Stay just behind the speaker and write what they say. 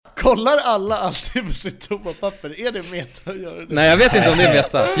Kollar alla alltid på sitt toapapper? Är det meta att göra det? Nej, jag vet inte om det är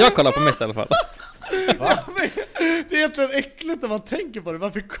meta. Jag kollar på mitt i alla fall. Va? Det är egentligen äckligt när man tänker på det.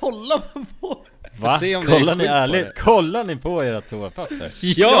 Varför kollar man på det? Va? Se om Kollar det ni är ärligt? Kollar ni på era toapapper?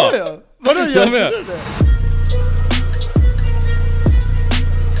 Ja! Vadå gör du det?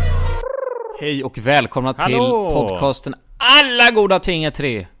 Hej och välkomna till Hallå! podcasten Alla goda ting är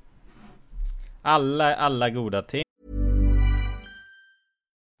tre. Alla goda ting.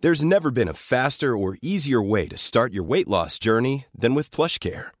 There's never been a faster or easier way to start your weight loss journey than with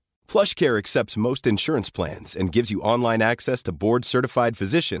PlushCare. PlushCare accepts most insurance plans and gives you online access to board-certified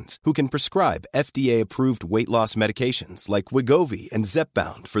physicians who can prescribe FDA-approved weight loss medications like Wegovy and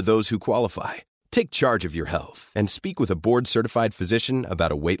Zepbound for those who qualify. Take charge of your health and speak with a board-certified physician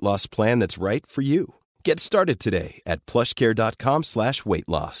about a weight loss plan that's right for you. Get started today at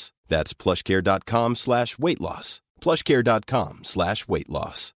plushcare.com/weightloss. That's plushcare.com/weightloss.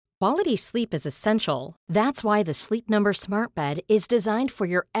 plushcare.com/weightloss. Quality sleep is essential. That's why the Sleep Number Smart Bed is designed for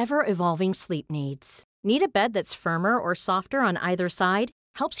your ever-evolving sleep needs. Need a bed that's firmer or softer on either side?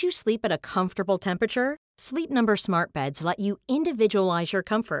 Helps you sleep at a comfortable temperature? Sleep Number Smart Beds let you individualize your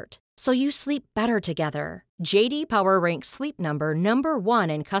comfort, so you sleep better together. JD Power ranks Sleep Number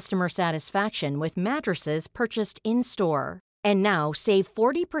 #1 in customer satisfaction with mattresses purchased in-store. And now, save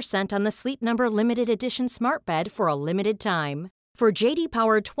 40% on the Sleep Number Limited Edition Smart Bed for a limited time. For JD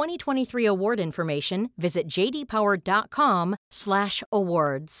Power 2023 award information, visit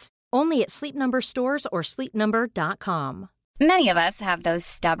jdpower.com/awards. Only at Sleep Number stores or sleepnumber.com. Many of us have those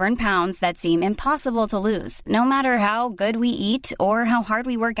stubborn pounds that seem impossible to lose, no matter how good we eat or how hard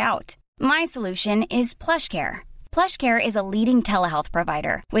we work out. My solution is PlushCare. PlushCare is a leading telehealth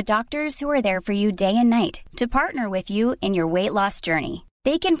provider with doctors who are there for you day and night to partner with you in your weight loss journey.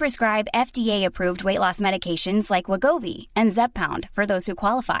 They can prescribe FDA-approved weight loss medications like Wegovy and Zepbound for those who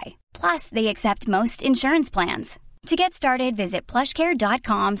qualify. Plus, they accept most insurance plans. To get started, visit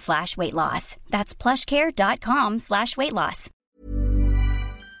plushcare.com/weightloss. That's plushcare.com/weightloss.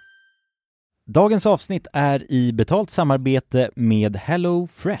 Dagens avsnitt är i betalt samarbete med Hello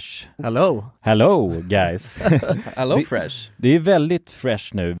Fresh. Hello guys. Hello Fresh. Det är väldigt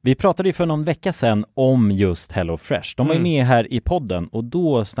fresh nu. Vi pratade ju för någon vecka sedan om just Hello Fresh. De var ju med här i podden och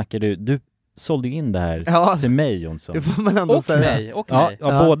då snackade du sålde in det här till mig, Jonsson. Det får man ändå säga. Och mig.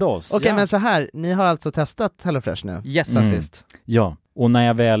 Ja, båda oss. Okej, men så här, ni har alltså testat HelloFresh nu? Yes. Sist. Ja, och när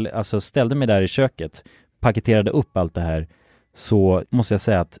jag väl ställde mig där i köket, paketerade upp allt det här, så måste jag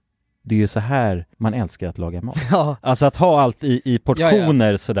säga att det är ju så här man älskar att laga mat. Ja. Alltså att ha allt i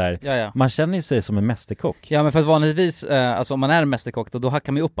portioner sådär. Ja. Man känner sig som en mästerkock. Ja, men för att vanligtvis, alltså om man är en mästerkock då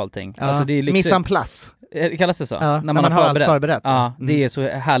hackar man ju upp allting. Ja. Alltså det är Mise en place. Kallas det så? Ja, när man har förberett. Ja, det är så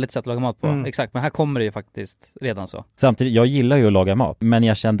härligt sätt att laga mat på. Exakt, men här kommer det ju faktiskt redan så. Samtidigt, jag gillar ju att laga mat, men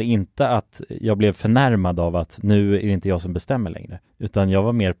jag kände inte att jag blev förnärmad av att nu är det inte jag som bestämmer längre. Utan jag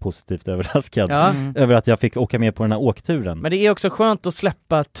var mer positivt överraskad över att jag fick åka med på den här åkturen. Men det är också skönt att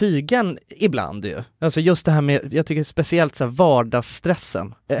släppa tygen ibland ju. Alltså just det här med, jag tycker speciellt så här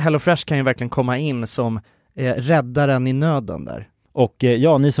vardagsstressen. HelloFresh kan ju verkligen komma in som räddaren i nöden där. Och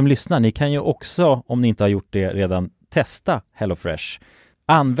ja, ni som lyssnar, ni kan ju också, om ni inte har gjort det redan, testa HelloFresh.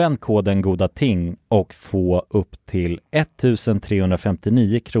 Använd koden GODATING och få upp till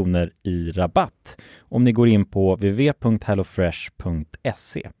 1359 kronor i rabatt om ni går in på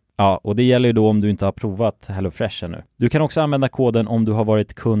www.hellofresh.se. Ja, och det gäller ju då om du inte har provat HelloFresh ännu. Du kan också använda koden om du har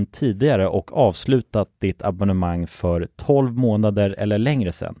varit kund tidigare och avslutat ditt abonnemang för 12 månader eller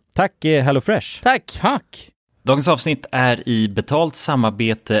längre sedan. Tack HelloFresh! Tack! Dagens avsnitt är i betalt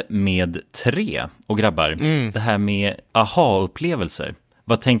samarbete med 3. Och grabbar, det här med aha-upplevelser.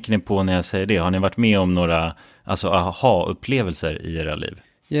 Vad tänker ni på när jag säger det? Har ni varit med om några aha-upplevelser i era liv?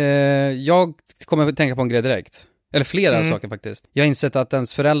 Jag kommer att tänka på en grej direkt. Eller flera saker faktiskt. Jag har insett att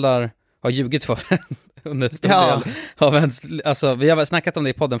ens föräldrar har ljugit för en under stor del av ens, alltså vi har snackat om det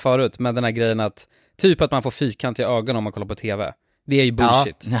i podden förut, med den här grejen att typ att man får fyrkantiga ögon om man kollar på tv. Det är ju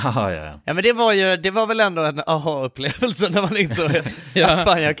bullshit. Ja, men det var väl ändå en aha-upplevelse när man insåg att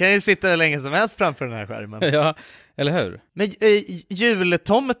fan, jag kan ju sitta hur länge som helst framför den här skärmen. Ja, eller hur? Men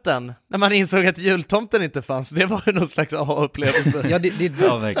jultomten, när man insåg att jultomten inte fanns, det var ju någon slags aha-upplevelse. Ja, det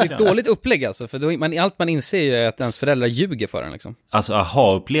är ett dåligt upplägg alltså, för då, allt man inser ju är att ens föräldrar ljuger för en liksom. Alltså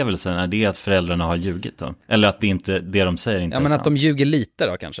aha-upplevelsen, är det att föräldrarna har ljugit då? Eller att det inte, det de säger inte är sant? Men att de ljuger lite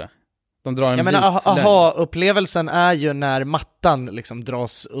då kanske. De drar en aha-upplevelsen är ju när mattan liksom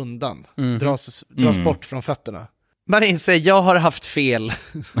dras undan, dras bort från fötterna. Man inser, jag har haft fel.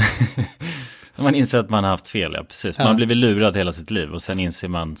 Man inser att man har haft fel, ja precis. Man har blivit lurad hela sitt liv och sen inser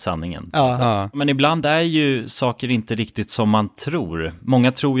man sanningen. Ja. Men ibland är ju saker inte riktigt som man tror.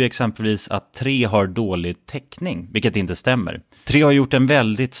 Många tror ju exempelvis att 3 har dålig täckning, vilket inte stämmer. 3 har gjort en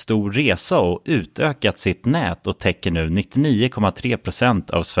väldigt stor resa och utökat sitt nät och täcker nu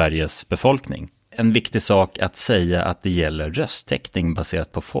 99,3% av Sveriges befolkning. En viktig sak att säga att det gäller rösttäckning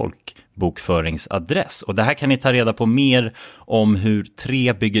baserat på folkbokföringsadress. Och det här kan ni ta reda på mer om hur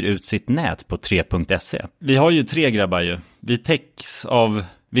 3 bygger ut sitt nät på 3.se. Vi har ju 3 grabbar ju. Vi täcks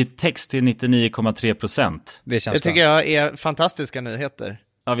till 99,3%. Det känns Det tycker jag är fantastiska nyheter.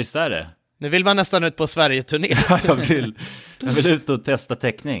 Ja, visst är det. Nu vill man nästan ut på Sverige-turné. jag vill ut och testa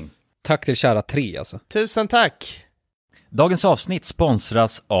täckning. Tack till kära 3 alltså. Tusen tack. Dagens avsnitt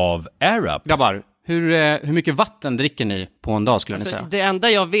sponsras av AirUp. Grabbar, hur mycket vatten dricker ni på en dag skulle ni säga? Det enda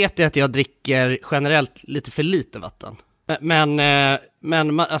jag vet är att jag dricker generellt lite för lite vatten. Men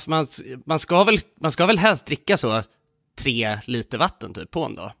man ska väl helst dricka så 3 liter vatten typ på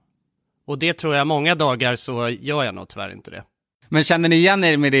en dag. Och det tror jag många dagar så gör jag nog tyvärr inte det. Men känner ni igen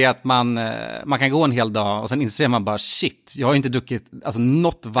er med det att man kan gå en hel dag och sen inser man bara shit, jag har inte druckit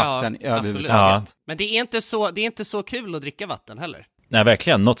något vatten överhuvudtaget. Ja. Men det är inte så kul att dricka vatten heller. Nej,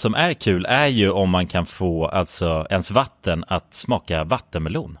 verkligen. Något som är kul är ju om man kan få alltså ens vatten att smaka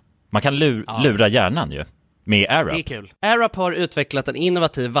vattenmelon. Man kan lura hjärnan ju med AirUp. Det är kul. AirUp har utvecklat en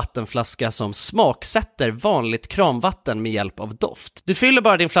innovativ vattenflaska som smaksätter vanligt kranvatten med hjälp av doft. Du fyller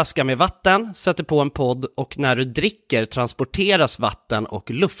bara din flaska med vatten, sätter på en podd och när du dricker transporteras vatten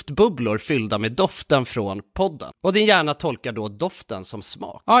och luftbubblor fyllda med doften från podden. Och din hjärna tolkar då doften som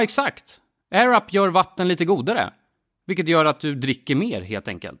smak. Ja, exakt. AirUp gör vatten lite godare, vilket gör att du dricker mer helt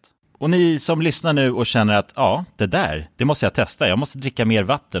enkelt. Och ni som lyssnar nu och känner att det måste jag testa. Jag måste dricka mer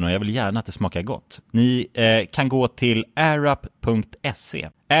vatten och jag vill gärna att det smakar gott. Ni kan gå till airup.se.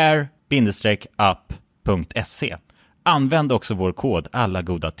 air-up.se. Använd också vår kod alla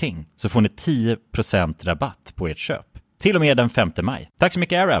goda ting så får ni 10% rabatt på ert köp. Till och med den 5 maj. Tack så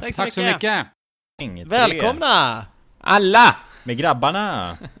mycket AirUp. Tack så mycket. Välkomna! Alla! Med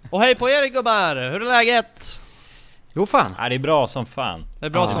grabbarna. Och hej på er gubbar! Hur är läget? Jo fan. Ja, det är bra som fan. Det är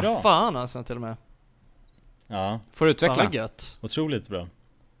bra som fan alltså till och med. Ja, Får du utveckla. Fan vad gött. otroligt bra.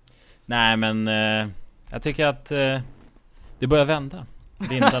 Nej, men jag tycker att det börjar vända.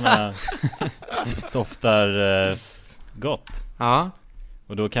 Vindarna doftar gott. Ja.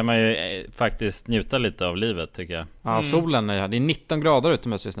 Och då kan man ju faktiskt njuta lite av livet, tycker jag. Ja, solen är det är 19 grader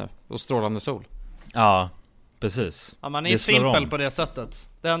utomhus just nu och strålande sol. Ja, precis. Ja, man är simpel på det sättet.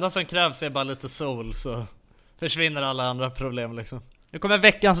 Det enda som krävs är bara lite sol så försvinner alla andra problem liksom. Nu kommer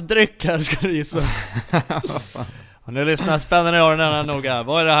veckans dryck här, ska du gissa. Och nu lyssnar spännande i öronen här noga.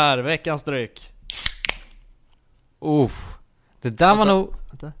 Vad är det här? Veckans dryck. Det där var nog...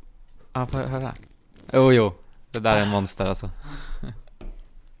 Vänta. Ja, får jag höra? Jo. Det där är en monster alltså.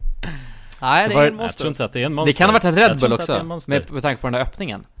 Nej, det är en Jag monster. tror inte att det är en monster. Det kan ha varit en Jag Red tror Bull inte att det är också, en monster. med tanke på den där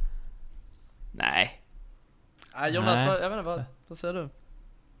öppningen. Nej. Nej, Jonas, Nej. jag vet inte, vad säger du?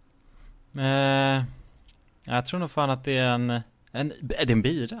 Jag tror nog fan att det är en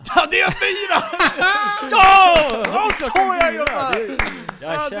bira. Ja, det är en bira! Ja! Jag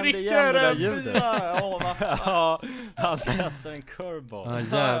Jag kände igen det där ljudet. Ja, Ja, han kastar en curveball. Ja,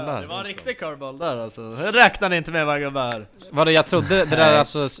 jävlar. Det var en riktig curveball där alltså. Jag räknar inte med vad gubbar. Vad det jag trodde, det där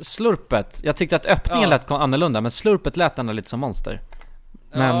alltså slurpet. Jag tyckte att öppningen lät annorlunda, men slurpet lät ändå lite som monster.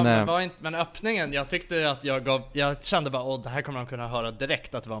 Men, Men öppningen, jag tyckte att jag kände bara, det här kommer de kunna höra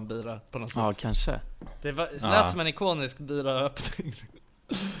direkt att det var en bira på något sätt. ja, kanske. Det lät som en ikonisk bira-öppning.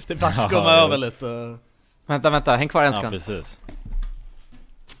 Det bara skumma över lite. Vänta, häng kvar en Ja, sekund. precis.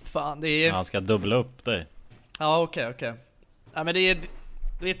 Fan, det är... Han ska dubbla upp dig. Ja, okej. Ja, men det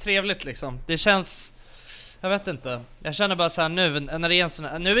är trevligt liksom. Det känns... Jag vet inte. Jag känner bara så här nu, när det är en sån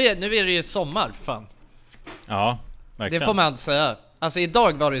här... Nu är det ju sommar, fan. Ja, verkligen. Det får man säga. Alltså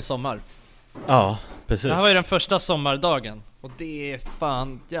idag var det ju sommar. Ja, precis. Det här var ju den första sommardagen. Och det är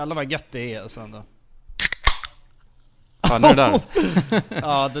fan... Jävlar vad gött det är alltså ändå. Fan, är det där?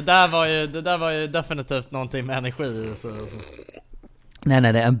 Ja, det där var ju definitivt någonting med energi så. Nej, det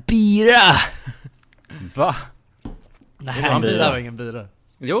är en bira! Va? Nej, Det var en det bira. där var ingen bira.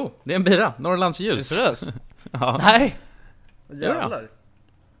 Jo, det är en bira. Norrlands Är ljus. du seriös? Ja. Nej. Jävlar.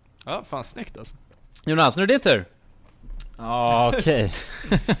 Ja, fan snyggt alltså. Jonas, nu är det din tur. Ja, okej.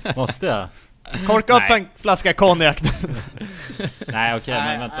 Måste jag? Korka upp en flaska konjak. Nej, okej, men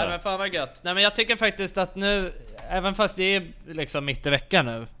Nej, vänta. men fan vad gött. Nej, men jag tycker faktiskt att nu, även fast det är liksom mitt i veckan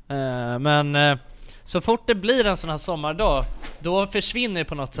nu, men så fort det blir en sån här sommardag, då försvinner ju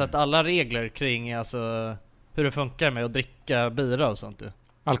på något sätt alla regler kring alltså hur det funkar med att dricka bira och sånt.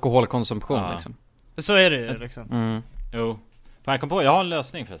 alkoholkonsumtion liksom. Så är det ju liksom. Jo. Fan, jag kom på, jag har en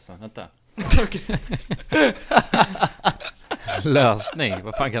lösning förresten. Vänta. Lösning?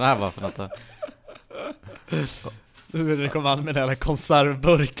 Vad fan kan det här vara för något då? Nu vill ni komma an med den här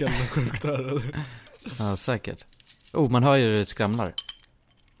konservburken och sjukt där. Ja, säkert. Man hör ju det skramlar.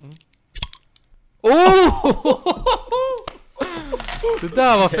 Det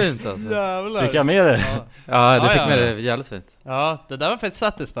där var fint alltså. Jävlar. Fick jag med det? Ja, det fick med det jävligt fint. Ja, det där var faktiskt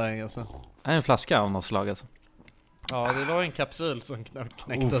satisfying alltså. Det är en flaska av något slag alltså. Ja, det var en kapsyl som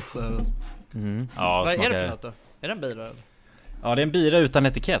knäcktes där. Ja, Vad är det smakar... för något då? Är det en bira eller? Ja, det är en bira utan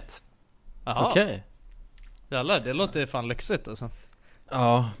etikett. Jaha. Okej. Jävlar, det låter fan lyxigt alltså.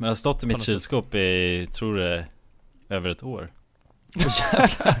 Ja, men jag har stått i mitt kylskåp i, tror det, över ett år.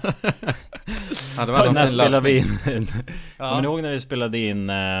 Ja, det var när spelade vi in? Ja. Kommer ni ihåg när vi spelade in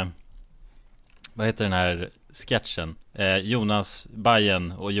vad heter den här sketchen? Jonas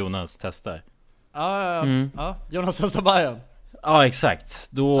Bajen och Jonas testar. Ja, Jonas Österbergen. Ja, exakt.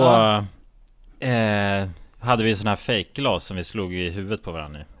 Då hade vi sån här fake-glas som vi slog i huvudet på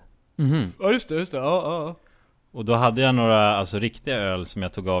varandra. Ja, just det. Ja. Och då hade jag några, alltså riktiga öl som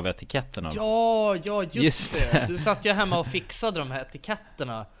jag tog av etiketten av. Ja, just det. Du satt ju hemma och fixade de här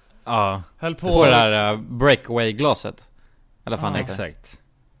etiketterna. Ja. Höll på det där breakaway-glaset. Eller fan exakt.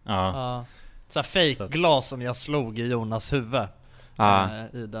 Ja. Så här fake-glas som jag slog i Jonas huvud.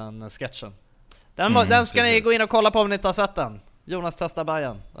 I den sketchen. Den ska ni gå in och kolla på om ni inte har sett den. Jonas testar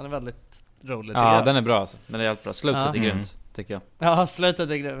Bajen. Den är väldigt rolig. Ja, den är bra alltså. Den är jävligt bra. Slutet är grymt, tycker jag. Ja, slutet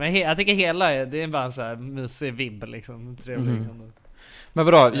är grymt. Men jag tycker hela det är bara en så här mysig vibb liksom. Trevlig. Men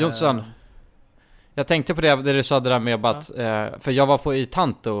vadå, Jonsson? Jag tänkte på det du sa det där med att för jag var på i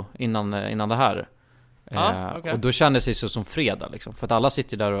Tanto innan det här. Och då kändes det så som fredag liksom. För att alla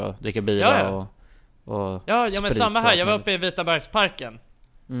sitter där och dricker bira och ja, men samma här. Jag var uppe i Vitabergsparken.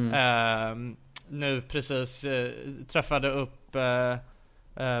 Nu precis träffade upp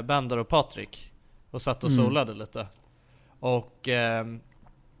Bender och Patrik och satt och solade lite. Och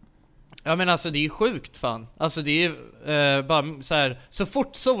ja, men alltså det är ju sjukt fan. Alltså det är ju bara så här, så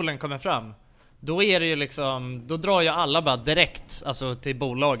fort solen kommer fram, då är det ju liksom, då drar ju alla bara direkt alltså till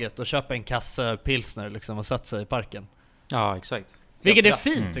bolaget och köper en kasse pilsner liksom och sätter sig i parken. Ja, exakt. Vilket är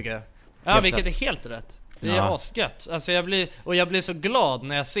fint tycker jag. Ja, vilket är helt rätt. Det är asgött. Alltså jag blir så glad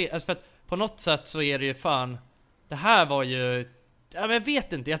när jag ser, alltså för att på något sätt så är det ju fan, det här var ju, jag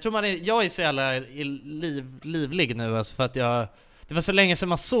vet inte, jag tror jag är så jävla livlig nu alltså, för att det var så länge sedan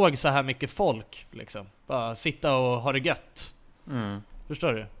man såg så här mycket folk liksom, bara sitta och ha det gött.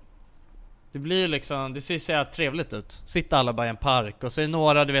 Förstår du? Det blir liksom, det ser så jävla trevligt ut. Sitta alla bara i en park och så är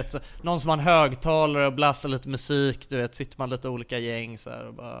några, du vet, någon som har en högtalare och bläser lite musik, du vet, sitter man lite olika gäng så här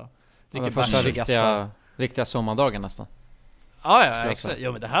och bara dricker första riktiga sommardagen nästan. Ja, exakt.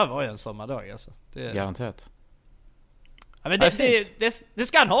 Jo, men det här var ju en sommardag alltså. Garanterat. Ja, men det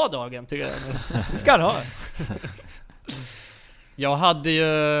ska han ha dagen tycker jag. Det ska han ha. Jag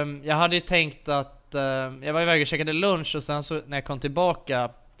hade ju tänkt att jag var iväg och käkade lunch och sen så när jag kom tillbaka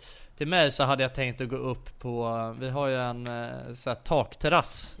till mig så hade jag tänkt att gå upp på, vi har ju en så här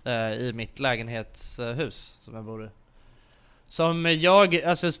takterrass i mitt lägenhetshus som jag bor i. Som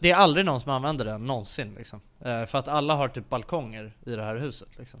alltså det är aldrig någon som använder den någonsin liksom. För att alla har typ balkonger i det här huset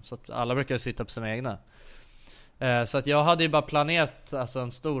liksom. Så att alla brukar sitta på sina egna. Så att jag hade ju bara planerat alltså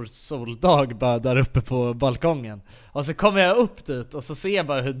en stor soldag bara där uppe på balkongen. Och så kommer jag upp dit och så ser jag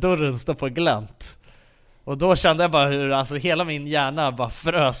bara hur dörren står på glänt. Och då kände jag bara hur alltså hela min hjärna bara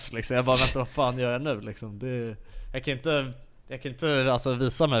frös liksom. Jag bara vänta, vad fan gör jag nu liksom? Jag kan inte alltså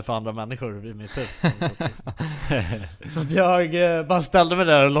visa mig för andra människor i mitt hus. Så att jag bara ställde mig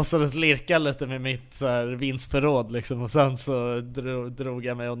där och låtsades lirka lite med mitt så här vinstförråd liksom. Och sen så drog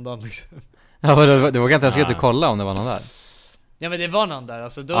jag mig undan liksom. Ja, det var inte ens att kolla om det var någon där. Ja, men det var någon där.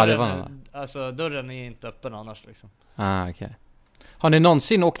 Alltså dörren är inte öppen annars liksom. Okej. Har ni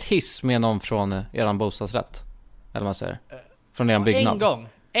någonsin åkt hiss med någon från eran bostadsrätt? Eller vad man säger? Från eran byggnad?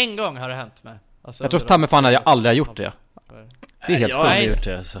 En gång har det hänt med. Alltså, jag tror ta mig fan att jag aldrig har gjort det. Det är helt sjukt. Jag har gjort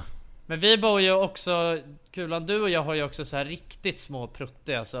det alltså. Men vi bor ju också, Kulan, du och jag har ju också så här riktigt små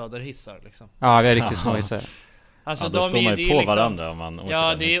pruttiga söderhissar liksom. Ja, vi har riktigt små hissar. Alltså då står man ju på liksom, varandra om man åker.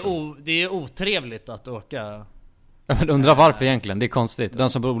 Ja, det är otrevligt att åka. Men undrar varför egentligen, det är konstigt. Den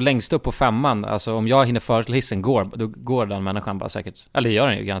som bor längst upp på 5:an, alltså om jag hinner före till hissen då går den människan bara säkert. Eller det gör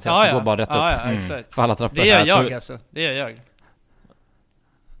den ju garanterat, den går bara rätt upp. Ja, exakt. För alla trappor. Det gör jag alltså, det gör jag.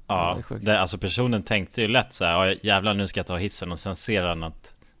 Ja, alltså personen tänkte ju lätt så här, jävlar nu ska jag ta hissen, och sen ser han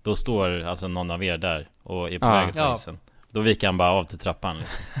att då står alltså någon av er där och är på väg att ta hissen. Då viker han bara av till trappan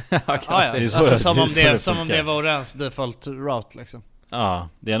liksom. Alltså, som om det vore ens default route liksom. Ja,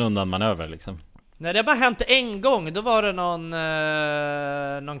 det är en undanmanöver liksom. Nej, det har bara hänt en gång. Då var det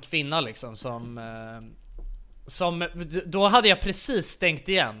någon kvinna liksom som då hade jag precis stängt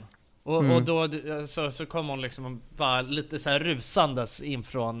igen. Och då så kom hon liksom bara lite så här rusandes in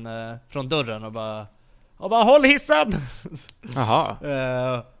från dörren och bara håll hissen.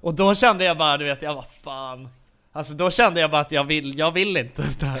 Jaha. Och då kände jag bara, du vet, jag var fan. Alltså då kände jag bara att jag vill inte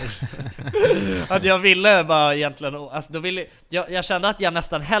där. Att jag ville bara egentligen, alltså då ville jag kände att jag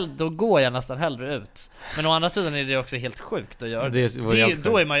nästan då går jag nästan hellre ut. Men å andra sidan är det också helt sjukt att göra det.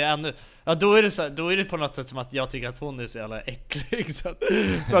 Då är man ju ännu, ja då är det på något sätt som att jag tycker att hon är så jävla äcklig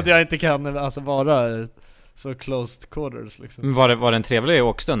så att jag inte kan alltså vara så closed quarters liksom. Var det en trevlig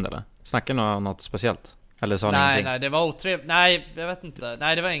åkstund eller? Snackade ni något speciellt? Eller sa ni ingenting? Nej, det var otrevligt. Nej, jag vet inte.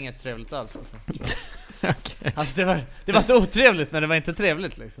 Nej, det var inget trevligt alls alltså. Okay. Alltså det var inte otrevligt, men det var inte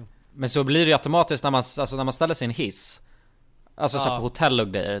trevligt liksom. Men så blir det ju automatiskt när man ställer sig i en hiss. Alltså så på hotell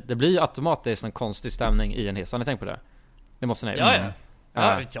och grejer. Det blir ju automatiskt en konstig stämning i en hiss. Har ni tänkt på det? Det måste ni.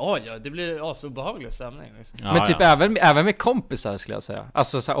 Ja, det blir så obehaglig stämning liksom. Men typ även med kompisar skulle jag säga.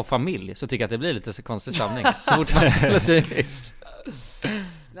 Alltså så här, och familj, så tycker jag att det blir lite så konstig stämning så fort man ställer sig i en hiss.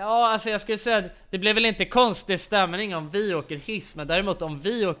 Ja, alltså jag skulle säga att det blir väl inte konstig stämning om vi åker hiss, men däremot om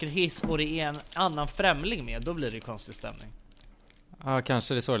vi åker hiss och det är en annan främling med, då blir det konstig stämning. Ja,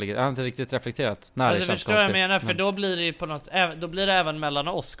 kanske det är så det ligger. Jag har inte riktigt reflekterat när det känns konstigt. Jag menar, för då blir det ju på något, då blir det även mellan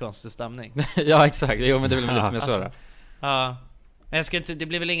oss konstig stämning. Ja, exakt. Jo, men det blir lite mer så då. Ja. Men det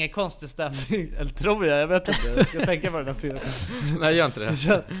blir väl ingen konstig stämning. Eller tror jag vet inte. Jag ska tänka på den här serien. Nej, gör inte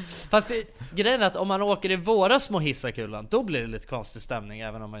det. Fast grejen är att om man åker i våra små hissarkulan, då blir det lite konstig stämning,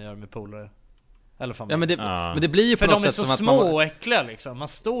 även om man gör det med polare. Eller familj. Ja, men det blir ju på för något de är sätt så som små att man... och äckliga liksom. Man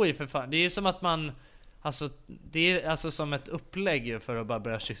står ju för fan. Det är ju som att man... Alltså, det är alltså som ett upplägg för att bara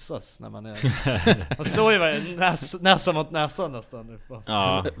börja kyssas när man är... Man står ju bara näsa mot näsa nästan.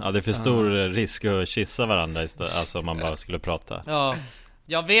 Ja, det är för stor risk att kyssa varandra istället, alltså om man bara skulle prata. Ja.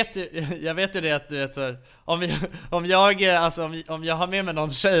 Jag vet ju det att du vet så här, om jag har med mig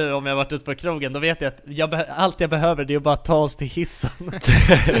någon tjej, om jag har varit ute på krogen, då vet jag att allt jag behöver det är att bara ta oss till hissen.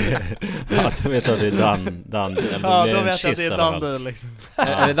 Ja, du vet att det är Dan. Ja, då vet jag att det är Dan liksom.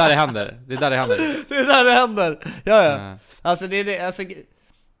 Är det där det händer? Det är där det händer. Ja. Alltså det är det, alltså,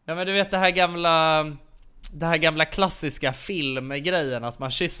 ja men du vet det här gamla klassiska filmgrejen att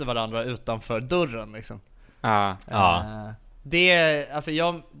man kysser varandra utanför dörren liksom. Ja. Det alltså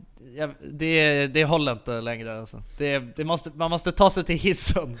det håller inte längre alltså. Man måste ta sig till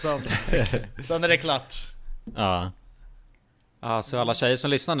hissen sen är det klart. Ja. Ja, så alla tjejer som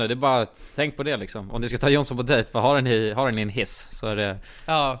lyssnar nu, det är bara tänk på det liksom. Om ni ska ta Jonsson på dejt, vad har ni en hiss, så är det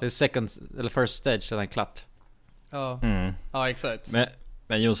det är second eller first stage redan klart. Ja. Ja, exakt.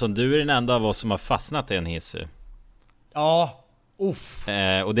 Men Jonsson, du är den enda av oss som har fastnat i en hiss. Ja.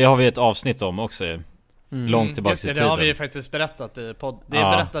 Och det har vi ett avsnitt om också ju. Långt tillbaka i tiden. Det har vi ju faktiskt berättat i podd. Det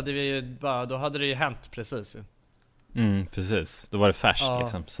berättade vi ju bara, då hade det ju hänt precis. Precis. Då var det färskt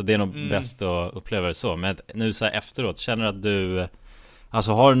liksom. Så det är nog bäst att uppleva det så. Men nu så här efteråt, känner du att du...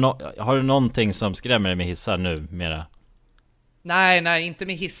 Alltså har du någonting som skrämmer dig med hissar nu mera? Nej, inte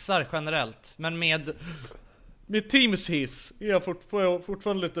med hissar generellt. Men med Teams hiss får jag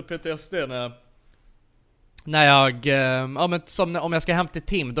fortfarande lite PTSD när jag men som om jag ska hem till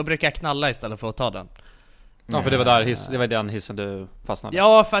Tim, då brukar jag knalla istället för att ta den. Ja, för det var den hissen du fastnade.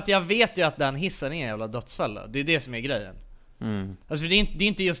 Ja, för att jag vet ju att den hissen är en jävla dödsfälla. Det är det som är grejen. Alltså det är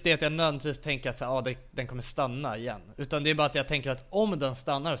inte just det att jag nödvändigtvis tänker att den kommer stanna igen. Utan det är bara att jag tänker att om den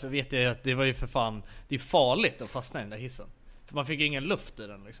stannar så vet jag att det var ju för fan, det är farligt att fastna i den där hissen. För man fick ju ingen luft i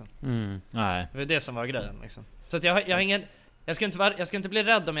den liksom. Nej. Det var det som var grejen liksom. Så att jag har ingen... Jag ska inte bli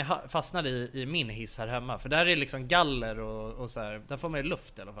rädd om jag fastnar i min hiss här hemma. För där är det liksom galler och så här. Där får man ju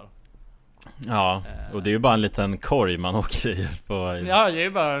luft i alla fall. Ja, och det är ju bara en liten korg man åker i på. Ja, det är ju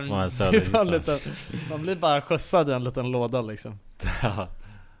bara en liten, man blir bara skjutsad i en liten låda liksom. Ja,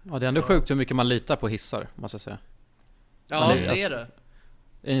 det är ändå sjukt hur mycket man litar på hissar, måste jag säga. Ja, det är det.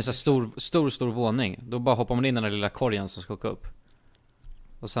 I en så stor våning, då bara hoppar man in i den där lilla korgen som ska åka upp.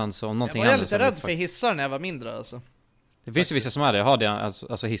 Och sen så om någonting händer. Jag var lite rädd för hissar när jag var mindre alltså. Det finns ju vissa som är det, har det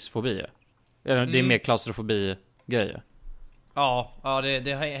alltså hissfobi. Det är mer klaustrofobi-grejer. Ja,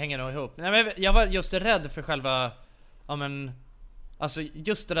 det hänger nog ihop. Nej, men jag var just rädd för själva, alltså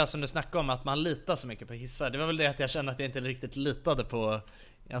just det där som du snackade om, att man litar så mycket på hissar. Det var väl det att jag kände att jag inte riktigt litade på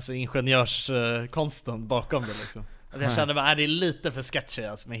alltså ingenjörskonsten bakom det liksom. Alltså jag kände bara, det är lite för sketchy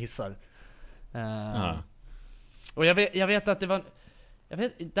alltså, med hissar. Och jag vet att det var...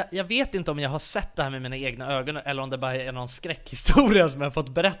 Jag vet inte om jag har sett det här med mina egna ögon eller om det bara är någon skräckhistoria som jag fått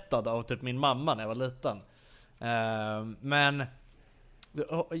berättad av typ min mamma när jag var liten. Men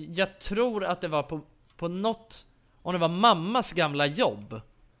Jag tror att det var på något, om det var mammas gamla jobb,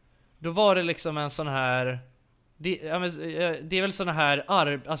 då var det liksom en sån här, det är väl såna här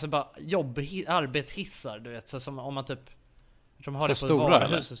alltså bara arbetshissar, du vet, så som om man typ som har det på stora,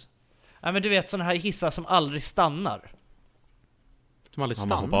 varuhus. Ja, men du vet såna här hissar som aldrig stannar. Som aldrig Man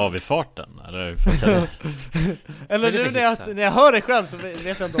stannar. hoppar av i farten, eller? Eller nu när jag hör det själv så vet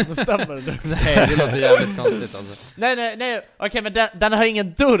jag inte om det stämmer. Nej, det låter jävligt konstigt alltså. Nej. Okej, men den har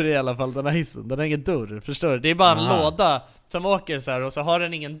ingen dörr i alla fall, den här hissen. Den har ingen dörr, förstår du? Det är bara en låda som åker så här och så har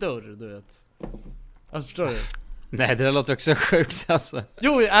den ingen dörr, du vet. Alltså, förstår du? Nej, det där låter också sjukt alltså.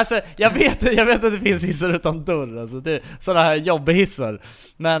 Jo, alltså jag vet att det finns hissar utan dörr, alltså det är sådana här jobbhissar.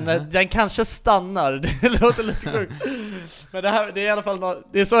 Men den kanske stannar. Det låter lite sjukt. Men det är i alla fall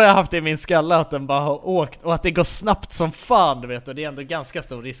det är så jag har haft det i min skalle, att den bara har åkt och att det går snabbt som fan, du vet. Och det är ändå ganska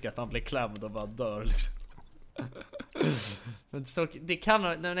stor risk att man blir klämd och bara dör liksom. Men så, det kan,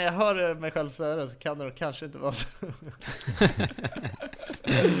 när jag hör mig själv säga det, så kan det kanske inte vara så.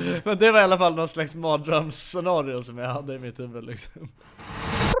 Men det var i alla fall någon slags mardrömsscenario som jag hade i mitt huvud liksom.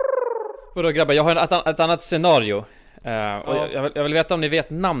 Vadå grabbar, jag har ett annat scenario. Och jag vill veta om ni vet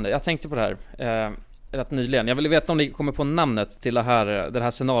namnet. Jag tänkte på det här rätt nyligen. Jag vill veta om ni kommer på namnet till det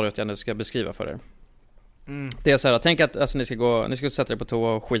här scenariot jag nu ska beskriva för er. Det är så här, tänk att alltså, ni ska sätta er på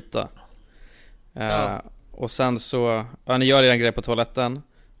toa och skita. Och sen så ni gör er en grej på toaletten,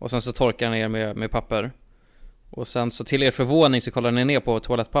 och sen så torkar ni er med papper. Och sen så till er förvåning så kollar ni ner på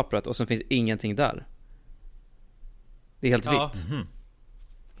toalettpappret, och sen finns ingenting där. Det är helt vitt.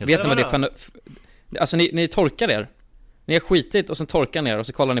 Vet ni vad det är för... Alltså ni torkar er. Ni har skitit och sen torkar ni er, och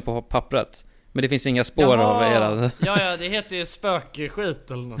så kollar ni på pappret, men det finns inga spår av era... Ja, det heter ju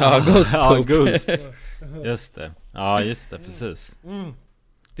spökskit eller något. Ja, ghost poop. Ghost. Just det. Ja, just det, precis.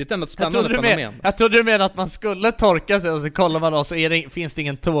 Det är ett annat spännande fenomen. Jag trodde du menade att man skulle torka sig och så kollar man och så finns det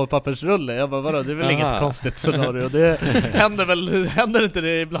ingen toapappersrulle. Jag bara, vadå? Det är väl inget konstigt scenario. Det händer inte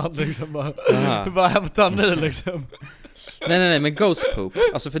det ibland liksom. Bara hämta nu liksom. Nej, men ghost poop.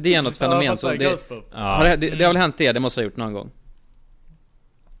 Alltså för det är något fenomen så det har väl hänt det måste ha gjort någon gång.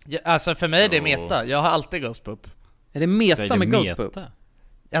 Ja, alltså för mig är det meta. Jag har alltid ghost poop. Är det meta med ghost poop?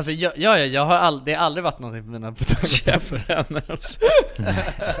 Alltså jag har det har aldrig varit någonting på mina käften.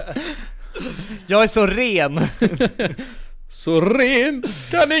 Jag är så ren. Så ren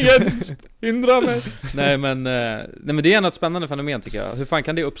kan ingen hindra mig. Nej men det är något spännande fenomen tycker jag. Hur fan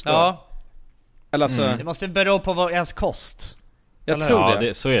kan det uppstå? Ja. Eller alltså, det måste bero på ens kost. Jag tror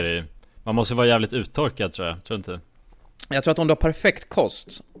det. Så är det ju. Man måste vara jävligt uttorkad tror jag. Tror inte. Jag tror att om du har perfekt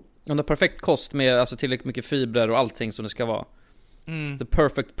kost. Om du har perfekt kost med alltså tillräckligt mycket fibrer och allting som det ska vara. The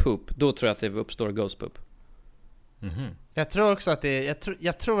perfect poop. Då tror jag att det uppstår ghost poop. Jag tror också att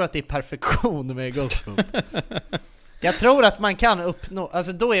jag tror att det är perfektion med ghost poop. Jag tror att man kan uppnå,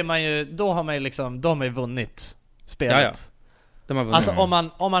 alltså då har man ju vunnit spelet. Ja. Alltså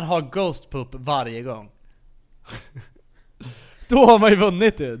om man har ghost poop varje gång. Då har man ju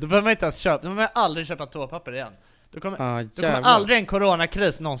vunnit det. Då behöver man inte ens köpa. Då behöver man aldrig köpa toapapper igen. Då kommer aldrig en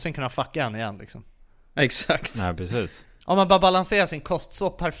coronakris någonsin kunna fucka en igen liksom. Exakt. Nej, precis. Om man bara balanserar sin kost så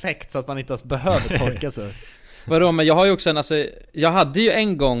perfekt så att man inte ens behöver torka sig. Vadå, men jag har ju också jag hade ju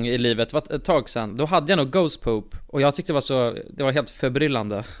en gång i livet, ett tag sedan, då hade jag nog ghost poop. Och jag tyckte det var helt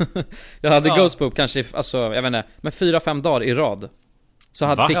förbryllande. Jag hade ghost poop kanske, alltså, jag vet inte, men 4-5 dagar i rad.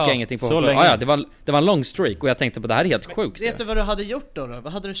 Så fick jag ingenting på. Så länge. Ja, det var en lång streak. Och jag tänkte på det här är helt sjukt. Vet du vad du hade gjort då?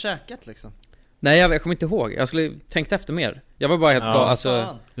 Vad hade du käkat liksom? Nej, jag kommer inte ihåg. Jag skulle tänkt efter mer. Jag var bara helt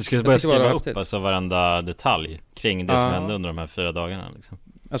alltså, du skulle börja skriva upp alltså varenda detalj kring det som hände under de här 4 dagarna liksom.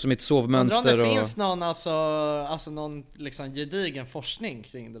 Alltså mitt sovmönster det finns någon alltså någon liksom gedigen forskning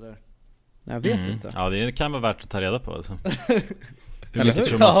kring det där. Jag vet inte. Ja, det kan vara värt att ta reda på alltså. Hur mycket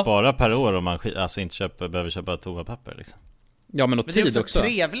tror man sparar per år om man alltså inte behöver köpa toapapper liksom? Ja, men tid det är också.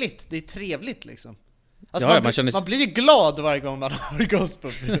 Trevligt. Det är trevligt liksom. Alltså man blir ju glad varje gång man har ghost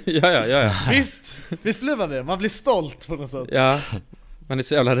poop. Ja. Visst blir man det? Man blir stolt på något sätt. Ja, man är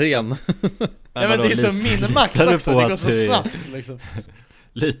så jävla ren. Ja, men det är så minimax också, det går så snabbt liksom.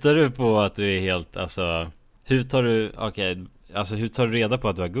 Litar du på att du är helt, alltså hur tar du reda på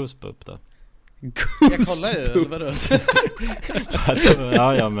att du har ghost poop då? Jag kollar ju, vadå?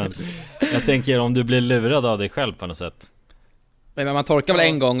 Ja, men jag tänker om du blir lurad av dig själv på något sätt. Nej, men man torkar väl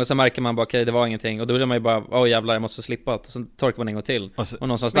en gång och så märker man bara okej, det var ingenting. Och då blir man ju bara, jävlar, jag måste slippa. Och sen torkar man en gång till. Och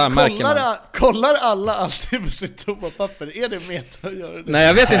någonstans där märker man. Kollar alla alltid på sitt toapapper? Är det meta att göra det? Nej,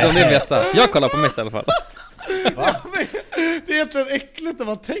 jag vet inte om det är meta. Jag kollar på mitt i alla fall. Det är egentligen äckligt när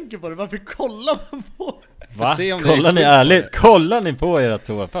man tänker på det. Varför kollar man på det? Va? Kollar ni ärligt? Kollar ni på era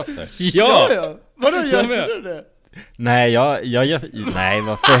toapapper? Ja! Vadå, gör du det? Nej, nej,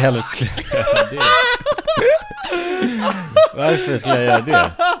 varför helvete skulle jag göra det? Varför skulle jag göra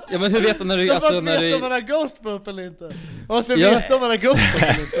det? Ja, men hur vet du när du... Man alltså, måste när veta du... om man har ghost bump eller inte. Man måste veta om man har ghost bump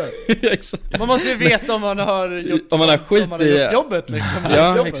eller inte. Exakt. Man måste ju veta om man har gjort, Om man har skit gjort jobbet liksom.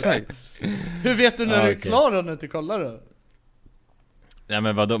 Ja, jobbet. exakt. Hur vet du när du är okej. klar och inte kollar då? Ja,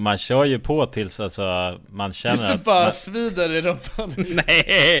 men vadå, man kör ju på tills alltså man känner Tills du att bara man... svider i rumpan.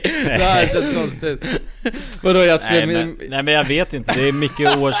 Nej, det här känns konstigt. Vadå, jag Nej men jag vet inte, det är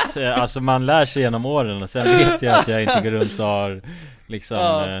mycket års, alltså man lär sig genom åren. Och sen vet jag att jag inte går runt och har liksom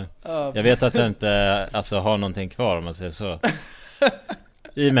jag vet att jag inte alltså har någonting kvar, om man säger så,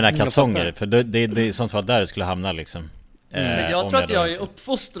 i mina kalsonger. För det är i sånt fall där det skulle hamna liksom. Men jag tror att jag är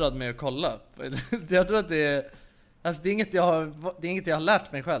uppfostrad med att kolla. Jag tror att det är... Alltså det är inget jag har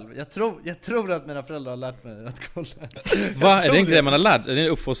lärt mig själv. Jag tror att mina föräldrar har lärt mig att kolla. Va? Är det en grej man har lärt? Är det en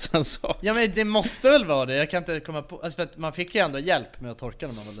uppfostransak? Ja, men det måste väl vara det. Jag kan inte komma på... Alltså för att man fick ju ändå hjälp med att torka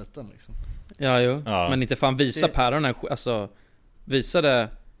när man var liten liksom. Ja, jo. Ja. Men inte fan visa Det- päronen. Alltså, visade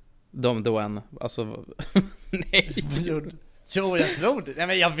de då en... Alltså... Nej. Jo, jag tror det. Nej,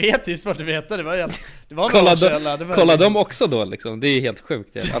 men jag vet, det är svårt att veta. Det var Kolla de också då liksom. Det är helt sjukt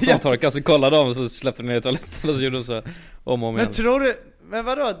ja. Att de torkade, så kollade de och så släppte de ner i toaletten och så gjorde de så om och om igen. Men tror du... Men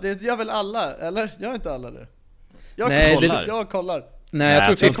vadå? Det gör väl alla? Eller? Gör inte alla det? Jag Nej, kollar. Jag kollar. Nej, jag jag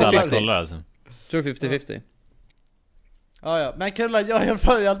tror tror inte alla 50-50. kollar alltså. Jag tror 50-50. Ja. Men Kulla, jag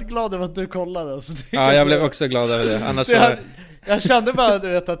är alltid glad över att du kollar alltså. Ja, jag blev också glad över det. Annars det jag kände bara, du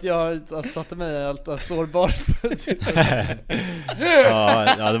vet, att jag satte mig i allt sårbar.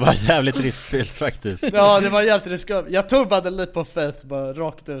 Ja, det var jävligt riskfyllt faktiskt. Ja, det var jävligt riskabelt. Jag tog bara en lite på faith, bara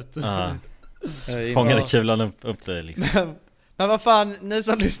rakt ut. Fångade kulan upp dig liksom. Men vad fan, ni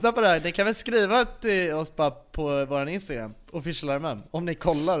som lyssnar på det här, ni kan väl skriva till oss bara på våran Instagram, official om ni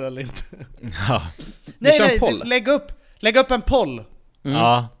kollar eller inte. Ja. Nej, lägg upp en poll.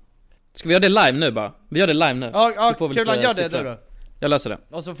 Ja. Ska vi göra det live nu bara? Vi gör det live nu. Ja, får vi Kulan, lite gör det siffror. du då. Jag löser det.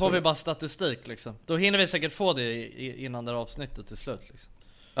 Och så får vi bara statistik liksom. Då hinner vi säkert få det innan det här avsnittet till slut liksom.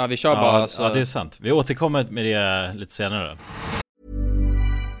 Ja, vi kör bara Ja, det är sant. Vi återkommer med det lite senare då.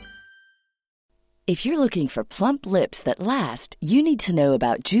 If you're looking for plump lips that last, you need to know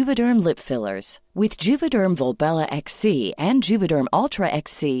about Juvederm lip fillers. With Juvederm Volbella XC and Juvederm Ultra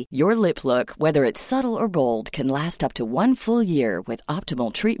XC, your lip look, whether it's subtle or bold, can last up to 1 full year with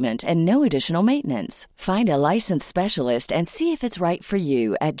optimal treatment and no additional maintenance. Find a licensed specialist and see if it's right for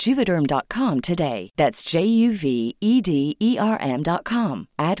you at Juvederm.com today. That's JUVEDERM.com.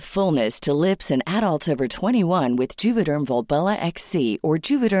 Add fullness to lips in adults over 21 with Juvederm Volbella XC or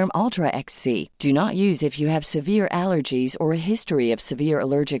Juvederm Ultra XC. Do not use if you have severe allergies or a history of severe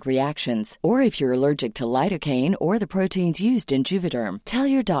allergic reactions, or if you're allergic to lidocaine or the proteins used in Juvederm. Tell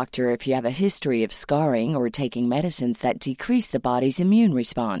your doctor if you have a history of scarring or taking medicines that decrease the body's immune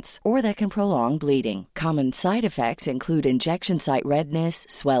response or that can prolong bleeding. Common side effects include injection site redness,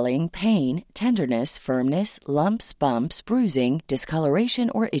 swelling, pain, tenderness, firmness, lumps, bumps, bruising, discoloration,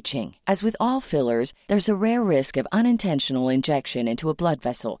 or itching. As with all fillers, there's a rare risk of unintentional injection into a blood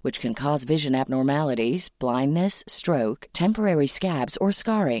vessel, which can cause vision abnormalities, blindness, stroke, temporary scabs, or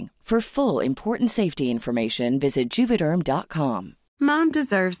scarring. For full, important safety information, visit Juvederm.com. Mom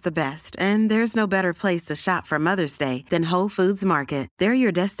deserves the best, and there's no better place to shop for Mother's Day than Whole Foods Market. They're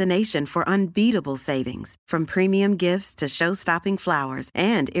your destination for unbeatable savings, from premium gifts to show-stopping flowers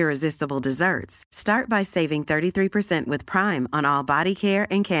and irresistible desserts. Start by saving 33% with Prime on all body care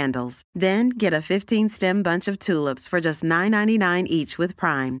and candles. Then get a 15-stem bunch of tulips for just $9.99 each with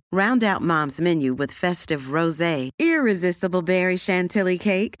Prime. Round out Mom's menu with festive rosé, irresistible berry chantilly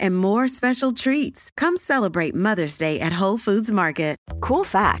cake, and more special treats. Come celebrate Mother's Day at Whole Foods Market. Cool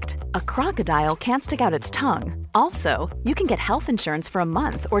fact, a crocodile can't stick out its tongue. Also, you can get health insurance for a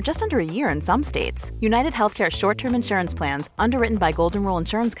month or just under a year in some states. United Healthcare short-term insurance plans, underwritten by Golden Rule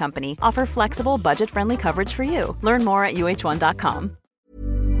Insurance Company, offer flexible, budget-friendly coverage for you. Learn more at uh1.com.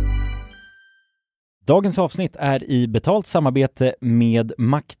 Dagens avsnitt är i betalt samarbete med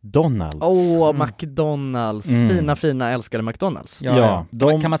McDonalds. McDonalds. Fina, älskade McDonalds. Ja,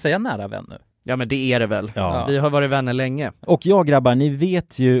 Kan man säga nära vän nu? Ja, men det är det väl. Ja. Vi har varit vänner länge. Och ja, grabbar, ni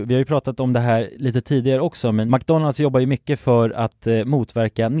vet ju, vi har ju pratat om det här lite tidigare också, men McDonalds jobbar ju mycket för att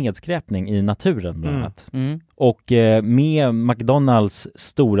motverka nedskräpning i naturen bland annat. Och med McDonalds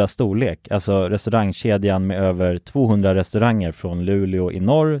stora storlek, alltså restaurangkedjan med över 200 restauranger från Luleå i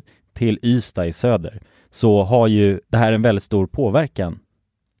norr till Ystad i söder, så har ju det här en väldigt stor påverkan.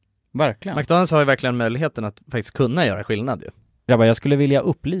 Verkligen. McDonalds har ju verkligen möjligheten att faktiskt kunna göra skillnad ju. Grabbar, jag skulle vilja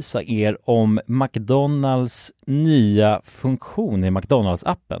upplysa er om McDonalds nya funktion i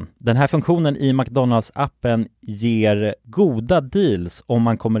McDonalds-appen. Den här funktionen i McDonalds-appen ger goda deals om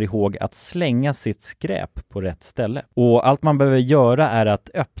man kommer ihåg att slänga sitt skräp på rätt ställe. Och allt man behöver göra är att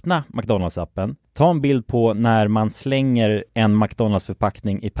öppna McDonalds-appen, ta en bild på när man slänger en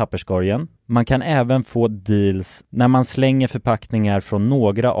McDonalds-förpackning i papperskorgen. Man kan även få deals när man slänger förpackningar från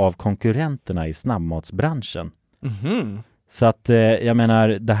några av konkurrenterna i snabbmatsbranschen. Så att jag menar,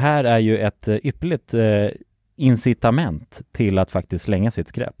 det här är ju ett ypperligt incitament till att faktiskt slänga sitt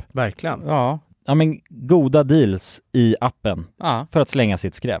skräp. Verkligen. Ja. Ja, men goda deals i appen för att slänga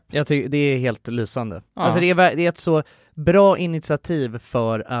sitt skräp. Jag tycker det är helt lysande. Ja. Alltså det är ett så bra initiativ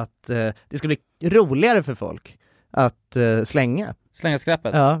för att det ska bli roligare för folk att slänga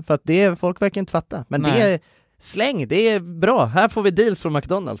skräpet. Ja, för att folk verkar inte fatta. Men släng, det är bra. Här får vi deals från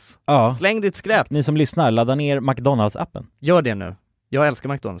McDonalds. Ja. Släng ditt skräp. Ni som lyssnar, ladda ner McDonalds-appen. Gör det nu. Jag älskar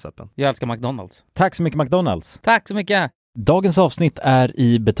McDonalds-appen. Jag älskar McDonalds. Tack så mycket McDonalds. Tack så mycket. Dagens avsnitt är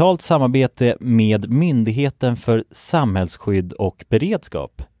i betalt samarbete med Myndigheten för samhällsskydd och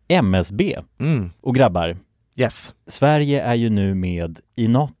beredskap, MSB. Och grabbar, yes. Sverige är ju nu med i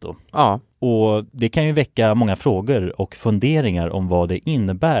NATO. Ja. Och det kan ju väcka många frågor och funderingar om vad det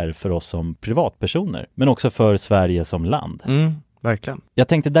innebär för oss som privatpersoner, men också för Sverige som land. Verkligen. Jag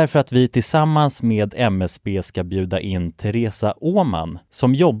tänkte därför att vi tillsammans med MSB ska bjuda in Teresa Åman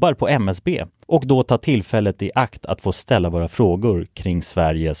som jobbar på MSB och då ta tillfället i akt att få ställa våra frågor kring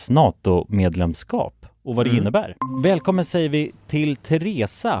Sveriges NATO-medlemskap och vad det innebär. Välkommen säger vi till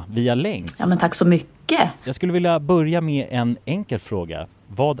Teresa via länk. Ja, men tack så mycket. Jag skulle vilja börja med en enkel fråga.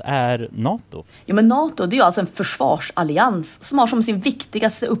 Vad är NATO? Ja, men NATO, det är alltså en försvarsallians som har som sin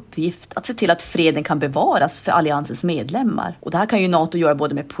viktigaste uppgift att se till att freden kan bevaras för alliansens medlemmar. Och det här kan ju NATO göra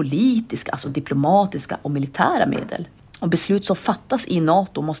både med politiska, alltså diplomatiska och militära medel. Och beslut som fattas i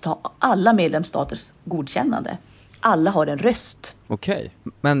NATO måste ha alla medlemsstaters godkännande. Alla har en röst. Okej.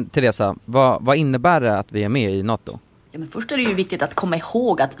 Men Teresa, vad innebär det att vi är med i NATO? Ja, men först är det ju viktigt att komma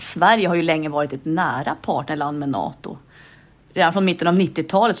ihåg att Sverige har ju länge varit ett nära partnerland med NATO. Redan från mitten av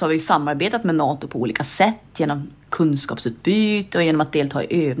 90-talet så har vi ju samarbetat med NATO på olika sätt genom kunskapsutbyte och genom att delta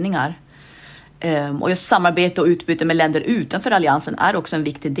i övningar. Och just samarbete och utbyte med länder utanför alliansen är också en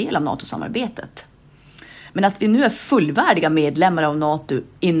viktig del av NATO-samarbetet. Men att vi nu är fullvärdiga medlemmar av NATO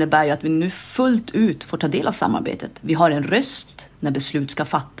innebär ju att vi nu fullt ut får ta del av samarbetet. Vi har en röst när beslut ska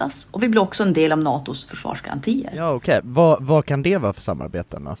fattas och vi blir också en del av NATOs försvarsgarantier. Ja, okej. Vad kan det vara för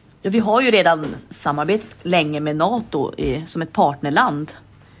samarbeten då? Ja, vi har ju redan samarbetat länge med NATO som ett partnerland.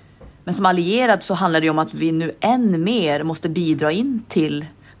 Men som allierad så handlar det om att vi nu än mer måste bidra in till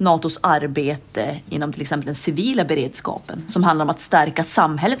NATOs arbete inom till exempel den civila beredskapen som handlar om att stärka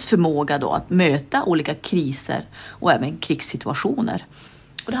samhällets förmåga då att möta olika kriser och även krigssituationer.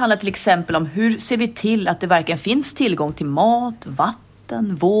 Och det handlar till exempel om hur ser vi till att det verkligen finns tillgång till mat,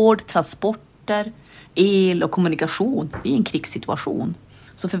 vatten, vård, transporter, el och kommunikation i en krigssituation.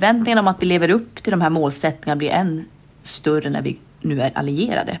 Så förväntningarna om att vi lever upp till de här målsättningarna blir än större när vi nu är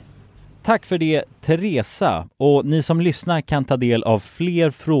allierade. Tack för det, Teresa. Och ni som lyssnar kan ta del av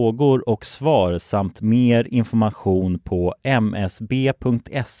fler frågor och svar samt mer information på msb.se/NATO.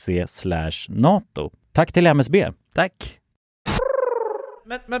 Tack till MSB. Tack.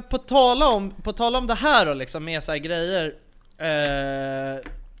 Men på tala om det här då, liksom, med så här grejer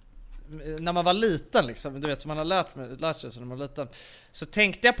när man var liten liksom, du vet, som man har lärt sig när man var liten, så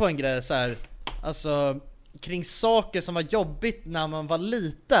tänkte jag på en grej så här, alltså kring saker som var jobbigt när man var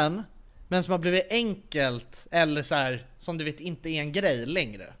liten men som har blivit enkelt eller så här, som du vet inte är en grej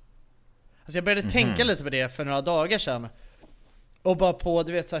längre. Alltså jag började tänka lite på det för några dagar sedan och bara på,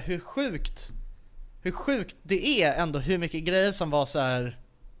 du vet, så här, hur sjukt det är ändå, hur mycket grejer som var så här,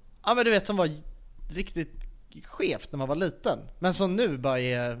 ja men du vet, som var riktigt skevt när man var liten, men som nu bara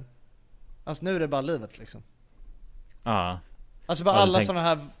är, alltså nu är det bara livet liksom. Ja. Alltså bara alla sådana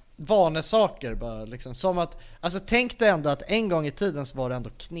här vanesaker bara liksom, som att, alltså tänk dig ändå att en gång i tiden så var det ändå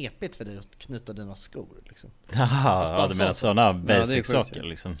knepigt för dig att knyta dina skor liksom. Ja, du menar sådana basic saker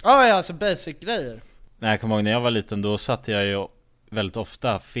liksom. Ja, alltså basic grejer. Nej, jag kommer ihåg när jag var liten, då satte jag ju väldigt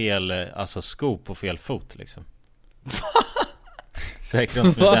ofta fel, alltså sko på fel fot liksom. Säkert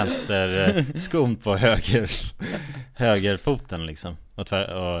med vänster skon på högerfoten liksom, och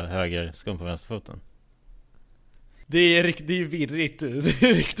höger skon på vänsterfoten. Det är virrigt du. Det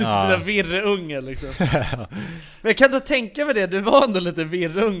är riktigt virreunge liksom. Men jag kan inte tänka mig det. Du var ändå lite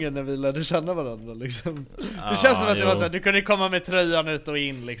virreunge när vi lärde känna varandra liksom. Det känns som att det var så här, du kunde komma med tröjan ut och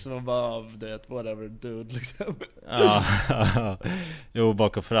in liksom och bara, du vet, whatever dude liksom. Jo,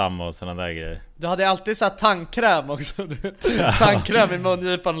 bak och fram och sådana där grejer. Du hade alltid så här tandkräm också. Tandkräm i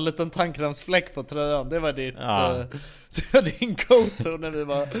mungipan och en liten tandkrämsfläck på tröjan. Det var ditt... Det var din go-to när vi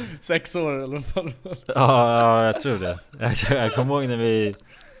var 6 år eller vad. Ja, jag tror det. Jag kommer ihåg när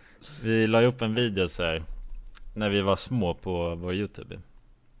vi la upp en video så här, när vi var små på vår YouTube.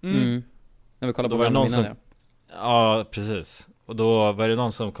 När vi kollade på någon som... Ja, precis. Och då var det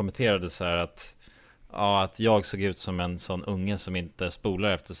någon som kommenterade så här att jag såg ut som en sån unge som inte spolar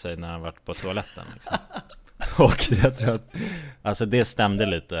efter sig när han varit på toaletten liksom. Och jag tror att alltså det stämde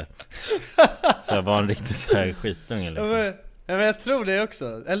lite. Så jag var en riktigt så här skitunge liksom. Ja, men jag tror det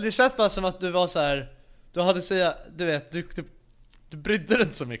också. Eller det känns bara som att du var så här, du hade så, du vet, du brydde dig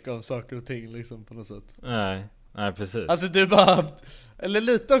inte så mycket om saker och ting liksom på något sätt. Nej, precis. Alltså du bara, eller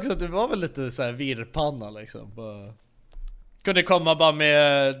lite också att du var väl lite så här virrpanna liksom. Bara, kunde komma bara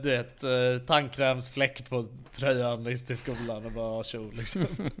med, du vet, tandkrämsfläck på tröjan liksom, till skolan och bara tjo liksom.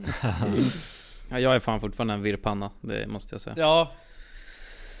 Ja, jag är fan fortfarande en virrpanna, det måste jag säga. Ja,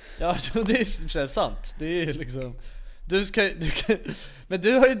 det är sant. Det är liksom, men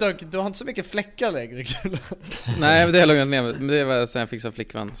du har ju dock, du har inte så mycket fläckar längre. Nej, men det har jag lugnat ner med. Men det var sen jag fixade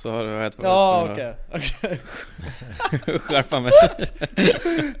flickvän. Så har jag okej. Skärpa mig.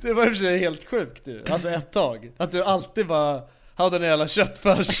 Det var ju för sig helt sjukt du. Alltså ett tag att du alltid bara hade en jävla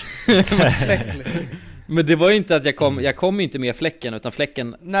köttfärs. Men det var ju inte att jag kom ju inte med fläcken, utan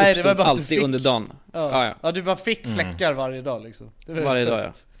fläcken uppstod det var alltid under dagen. Ja, du bara fick fläckar varje dag liksom. Det var varje dag,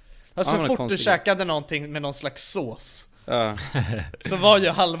 ja. Alltså så fort du käkade någonting med någon slags sås, så var ju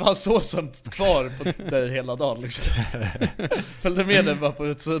halva såsen kvar på dig hela dagen liksom. Följde med den bara på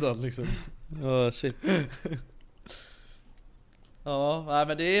utsidan liksom. Shit. Ja,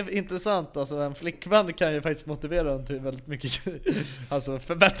 men det är intressant. Alltså en flickvän kan ju faktiskt motivera en till väldigt mycket alltså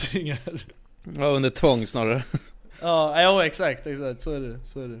förbättringar. Ja, under tvång snarare. Ja, exakt, så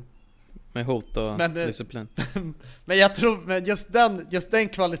är det. Med hot och disciplin. Men jag tror, men just den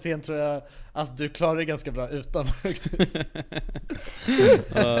kvaliteten tror jag att du klarar det ganska bra utan faktiskt.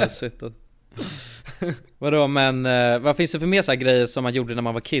 Shit. Vadå, men vad finns det för mer så här grejer som man gjorde när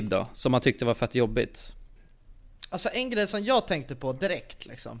man var kid då? Som man tyckte var fett jobbigt? Alltså en grej som jag tänkte på direkt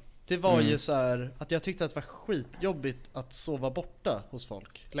liksom, det var ju så här att jag tyckte att det var skitjobbigt att sova borta hos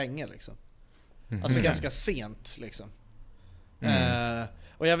folk länge liksom. Alltså ganska sent liksom.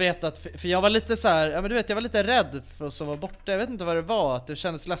 Och jag vet att, för jag var lite så här, ja men du vet, jag var lite rädd för att sova borta. Jag vet inte vad det var, att det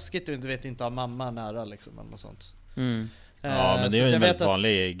kändes läskigt och inte ha mamma nära liksom eller något sånt. Ja, men det är ju en väldigt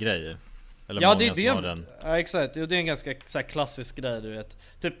vanlig grej. Eller ja, ja, exakt. Det är en ganska så här klassisk grej, du vet.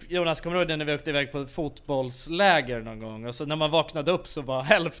 Typ Jonas, kommer du ihåg när vi åkte iväg på fotbollsläger någon gång? Och så när man vaknade upp så var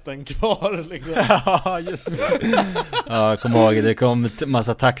hälften kvar liksom. Ja, just det. Ja, jag kommer ihåg, det kom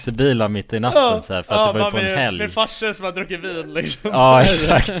massa taxibilar mitt i natten så här, för att det var ju på en helg. Med farsor som har druckit vin liksom. Ja,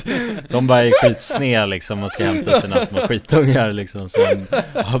 exakt. Som bara är skitsned liksom och ska hämta sina små skitungar liksom. Som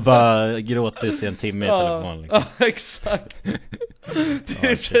har bara gråtit i en timme i telefon liksom. Ja, exakt.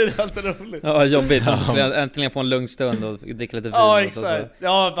 Det är alltid roligt. Ja, jobbigt. Man skulle äntligen få en lugn stund och dricka lite vin. Ja, exakt.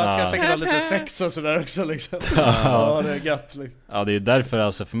 Ja, man ska säkert ha lite sex och sådär också liksom. Ja, det är gött liksom. Ja, det är därför,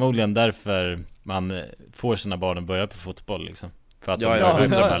 alltså förmodligen därför man får sina barn att börja på fotboll liksom. För att de gör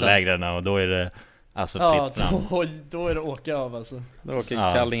de här lägren och då är det alltså fritt fram. Då är det åka av alltså. Då åker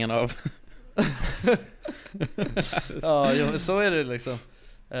kallingen av. Ja, så är det liksom.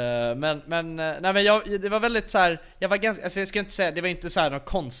 Men det var väldigt så här, jag var ganska, alltså jag ska inte säga, det var inte så här något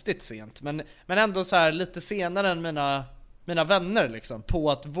konstigt sent, men ändå så här lite senare än mina vänner liksom,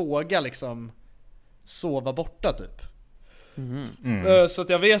 på att våga liksom sova borta typ. Så att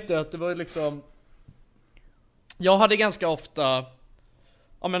jag vet ju att det var ju liksom, jag hade ganska ofta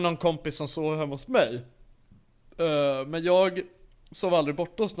någon kompis som sov hemma hos mig, men jag sov aldrig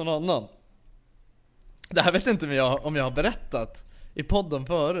borta hos någon annan. Det här vet inte om jag har berättat i podden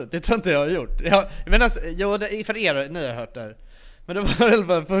förut. Det tror inte jag har gjort. Men alltså, för er, ni har hört det här. Men det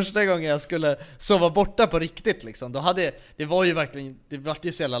var första gången jag skulle sova borta på riktigt liksom. Det var ju verkligen, det var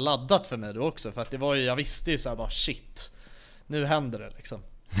ju så jävla laddat för mig då också. För att det var ju, jag visste ju så här bara shit, nu händer det liksom.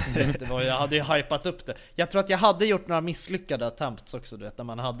 Jag hade ju hypat upp det. Jag tror att jag hade gjort några misslyckade attempts också, du vet, när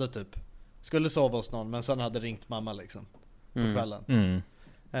man hade typ skulle sova hos någon, men sen hade ringt mamma liksom på kvällen.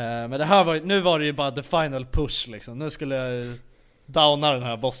 Men det här nu var det ju bara the final push liksom. Nu skulle jag downa den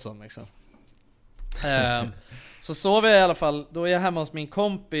här bossen liksom. Så sov jag i alla fall. Då är jag hemma hos min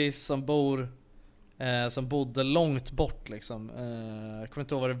kompis som bor som bodde långt bort liksom. Jag kommer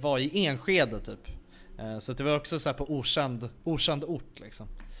inte ihåg vad det var, i Enskede typ. Så det var också så här på okänd ort liksom.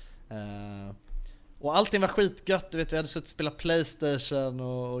 Och allting var skitgött, du vet, vi hade suttit och spelat PlayStation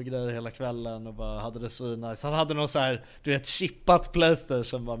och grejer hela kvällen och bara hade det så nice. Han hade någon så här, du vet, chippat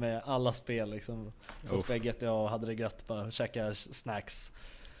PlayStation bara med alla spel liksom. Så spelade GTA och hade det gött, bara käka snacks.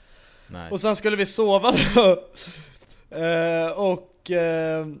 Nice. Och sen skulle vi sova då.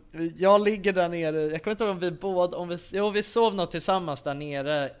 Jag ligger där nere. Jag kommer inte ihåg om vi båda vi sov nog tillsammans där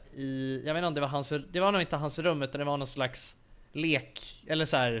nere i, jag vet inte om det var nog inte hans rum, utan det var någon slags lek eller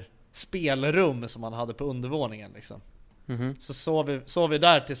så här spelrum som han hade på undervåningen liksom. Så sov vi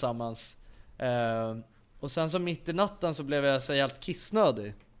där tillsammans. Och sen så mitt i natten så blev jag så helt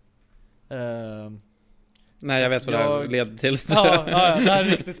kissnödig. Nej, jag vet vad det här leder till. Ja, det här är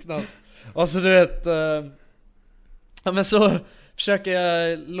riktigt knas. Och så du vet, ja men så försöker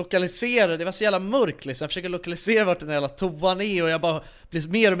jag lokalisera, det var så jävla mörkt liksom. Jag försöker lokalisera vart den jävla toan är och jag bara blir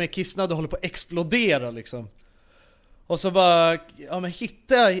mer och mer kissnödig och håller på att explodera liksom. Och så bara, ja men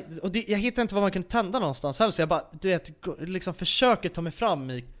jag hittade inte vad man kunde tända någonstans heller, så jag bara, du vet, liksom försöker ta mig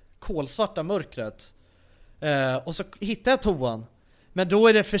fram i kolsvarta mörkret. Och så hittar jag toan. Men då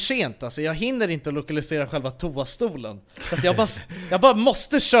är det för sent, alltså jag hinner inte att lokalisera själva toastolen. Så att jag bara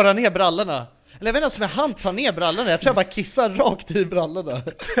måste köra ner brallorna. Eller jag vet inte om jag ta ner brallorna. Jag tror jag bara kissar rakt i brallorna.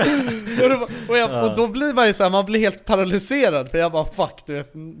 och då blir man ju så här, man blir helt paralyserad. För jag bara, fuck, du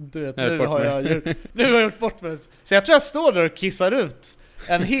vet nu har jag gjort bort mig. Så jag tror jag står där och kissar ut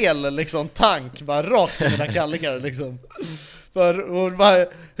en hel liksom tank bara rakt i mina kallingar liksom. Och bara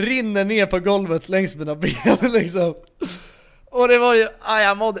rinner ner på golvet längs mina ben liksom. Och det var ju,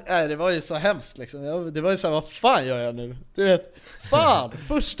 det var ju så hemskt liksom. Det var ju så här, vad fan gör jag nu? Du vet, fan,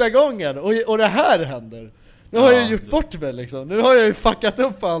 första gången och det här händer. Nu har jag gjort bort mig liksom. Nu har jag ju fuckat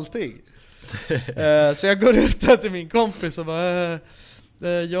upp allting. Så jag går ut där till min kompis och bara,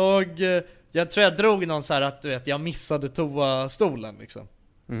 jag tror jag drog någon så här att, du vet, jag missade toastolen liksom.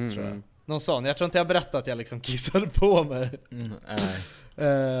 Tror jag. Någon sån. Jag tror inte jag berättade att jag liksom kissade på mig.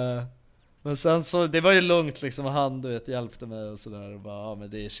 Men sen så, det var ju lugnt liksom, och han, du vet, hjälpte mig och sådär och bara, ja men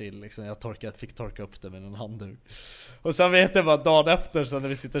det är chill liksom. Jag fick torka upp det med en handduk. Och sen vet jag bara, dagen efter så när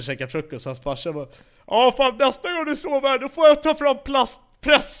vi sitter och käkar frukost, hans farsa bara, ja fan, nästa gång du sover då får jag ta fram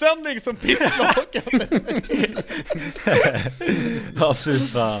pressändning som pisslakan. Ja, fy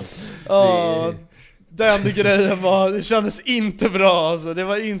fan. Ja, den grejen det kändes inte bra alltså. Det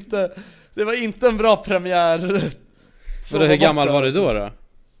var inte en bra premiär. Så hur gammal var du då?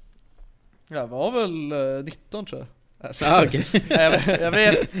 Jag var väl 19 tror jag. Okay.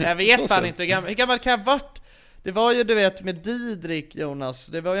 jag vet fan inte hur gammal kan jag varit. Det var ju, du vet, med Didrik, Jonas.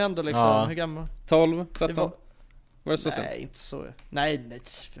 Det var ju ändå liksom, hur gammal? 12, 13? Var det så nej, inte så. Nej,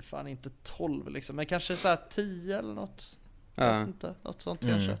 för fan inte 12 liksom. Men kanske så här 10 eller något. Jag vet inte, något sånt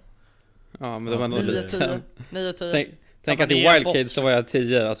kanske. Ja, men det var nog lite. 9-10. Tänk att i Wild Kids så var jag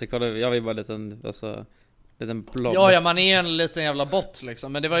 10. Alltså kolla, jag var ju bara liten, alltså liten blob. Ja, man är en liten jävla bot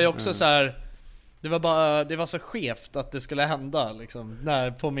liksom. Men det var ju också så här, det var så skevt att det skulle hända liksom,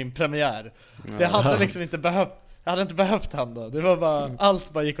 på min premiär. Det hade liksom inte behövt. Jag hade inte behövt hända. Det var bara,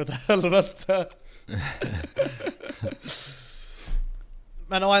 allt bara gick åt helvete.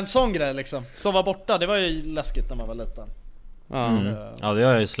 Men en sån grej liksom, sova borta, det var ju läskigt när man var liten. Ja, det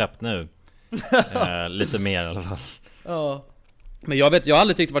har jag ju släppt nu. Lite mer i alla fall. Ja. Men jag har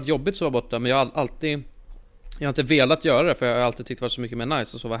aldrig tyckt det varit jobbigt att sova borta. Men jag har inte velat göra det. För jag har alltid tyckt det var så mycket mer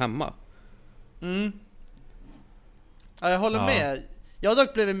nice att sova hemma. Ja, jag håller med. Jag har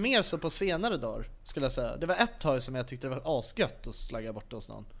dock blivit mer så på senare dagar, skulle jag säga. Det var ett tag som jag tyckte det var asgött att slagga bort hos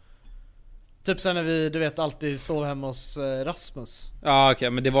någon. Typ sen när vi, du vet, alltid sov hemma hos Rasmus. Ja, okej,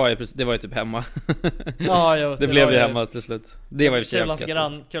 men det var ju typ hemma. Ja, jo, det blev ju hemma till slut. Det var ju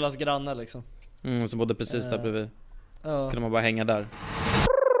Kullas granne liksom. Som bodde precis där bredvid. Kunde man bara hänga där.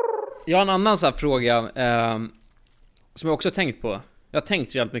 Jag har en annan så här fråga som jag också tänkt på. Jag har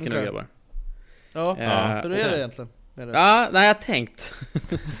tänkt jävligt mycket nu, grabbar. Ja, hur är det egentligen? Ja, nej, jag har tänkt.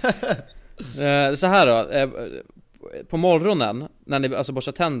 Så här då. På morgonen, när ni alltså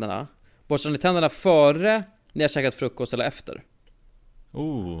borstar tänderna. Borstar ni tänderna före ni har käkat frukost eller efter?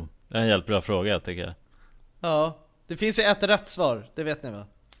 Det är en helt bra fråga, tycker jag. Ja, det finns ju ett rätt svar. Det vet ni va?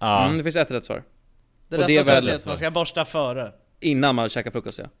 Ja, det finns ett rätt svar. Det rätta svaret är att man ska borsta före. Innan man käkar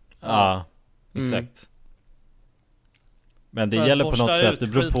frukost, ja. Exakt. Men det gäller på något sätt, det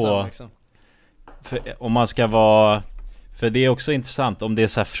beror på liksom. Om man ska vara, för det är också intressant om det är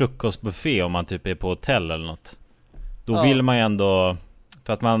så här frukostbuffé, om man typ är på hotell eller något. Då vill man ju ändå,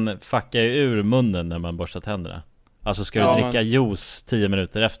 för att man fuckar ju ur munnen när man borstar tänderna. Alltså ska du dricka juice 10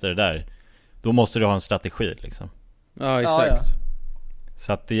 minuter efter det där, då måste du ha en strategi liksom. Ja, exakt. Ja.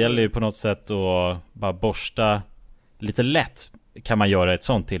 Så att det gäller ju på något sätt att bara borsta lite lätt, kan man göra ett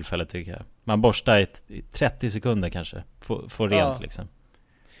sånt tillfälle tycker jag. Man borstar i 30 sekunder kanske, får rent liksom.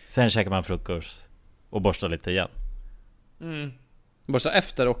 Sen käkar man frukost och borstar lite igen. Borsta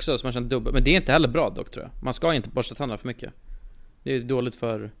efter också så man känner dubbel. Men det är inte heller bra dock, tror jag. Man ska inte borsta tänderna för mycket. Det är dåligt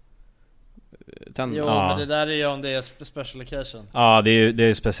för tänderna. Jo, men det där är ju om det är special occasion. Ja, det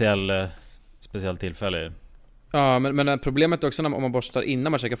är speciell tillfälle. Ja, men problemet också om man borstar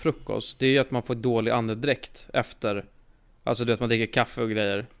innan man käkar frukost, det är ju att man får dålig andedräkt efter. Alltså du vet, man dricker kaffe och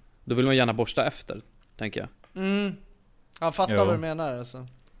grejer. Då vill man gärna borsta efter, tänker jag. Jag fattar vad du menar alltså.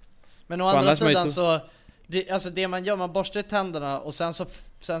 Men å andra sidan så det man gör, man borstar tänderna och sen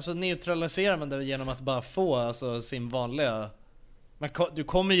så neutraliserar man det genom att bara få alltså sin vanliga. Du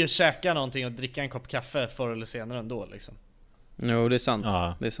kommer ju käka någonting och dricka en kopp kaffe förr eller senare ändå liksom. Jo, det är sant.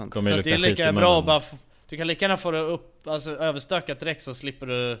 Ja, det är sant. Så det är lika bra att bara du kan lika gärna få det upp, alltså överstökat direkt, så slipper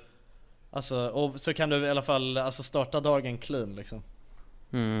du alltså, och så kan du i alla fall alltså starta dagen clean liksom.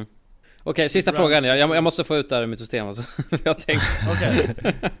 Okej, sista frågan. Jag måste få ut det här i mitt system alltså. Jag tänkte. Okej.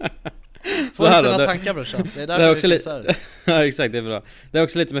 Få ut dina tankar, brorsan. Det är där vi finns. Ja, exakt, det är bra. Det är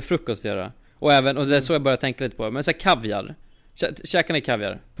också lite med frukost att göra. Och det är så jag börjar tänka lite på. Men så här, kaviar. Käkar ni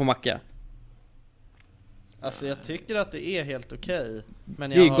kaviar på macka? Alltså jag tycker att det är helt okej. Men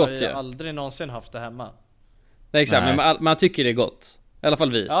det är jag har gott, ju aldrig någonsin haft det hemma. Nej, exakt, men man tycker det är gott. I alla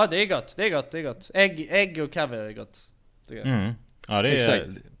fall vi. Ja, det är gott. Ägg och kaviar är gott. Ja, det är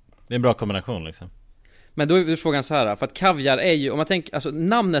en bra kombination liksom. Men då är frågan så här, för att kaviar är ju, om man tänker, alltså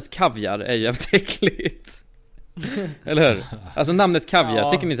namnet kaviar är ju jävligt äckligt. Eller hur? Alltså namnet kaviar,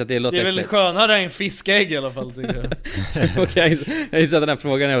 tycker ni inte att det låter äckligt? Det är väl skönare än fiskägg i alla fall, tycker jag. Okej, jag inser att den här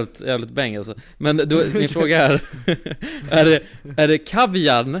frågan är jävligt bäng alltså. Men då, min fråga är det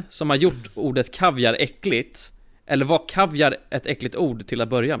kaviarn som har gjort ordet kaviar äckligt? Eller var kaviar ett äckligt ord till att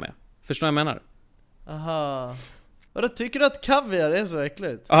börja med? Förstår jag vad jag menar? Aha. Vadå, tycker du att kaviar är så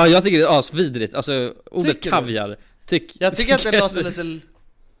äckligt? Ja, jag tycker det är asvidrigt. Alltså, ordet tycker kaviar jag tycker att det låter lite.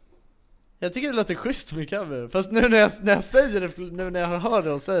 Jag tycker det låter schysst med kaviar. Fast nu när jag säger det, nu när jag hör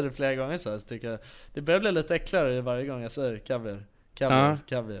det och säger det flera gånger så tycker jag det börjar bli lite äckligare varje gång jag säger kaviar. Kaviar.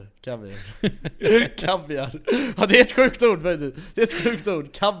 Kaviar. Ja, det är ett sjukt ord, det är ett sjukt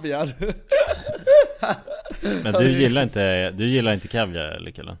ord, kaviar. Men du gillar inte kaviar,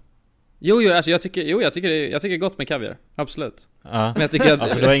 eller Kalle? Jo, alltså jag tycker det är gott med kaviar. Absolut. Ja. Men jag tycker att...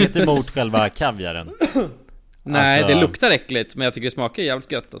 Alltså du har inget emot själva kaviaren? Nej, alltså... det luktar äckligt, men jag tycker det smakar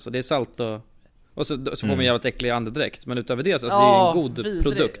jävligt gött alltså. Det är salt och så får man jävligt äcklig andedräkt. Men utöver det så alltså, det är en god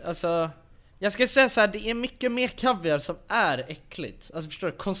produkt. Alltså, jag ska säga så här, det är mycket mer kaviar som är äckligt. Alltså förstår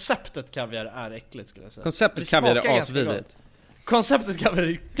du, konceptet kaviar är äckligt, skulle jag säga. Konceptet kaviar är asvidrigt. Konceptet kaviar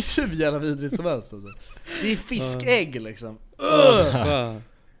är hur jävla vidrigt som helst alltså. Det är fiskägg liksom.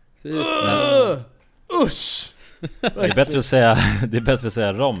 Usch. Det är bättre att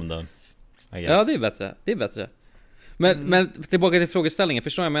säga rom då. Ja, det är bättre. Men tillbaka till frågeställningen,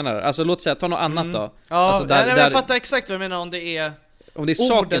 förstår jag menar? Alltså låt säga, ta något annat då. Ja, alltså, jag fattar exakt vad jag menar, om det är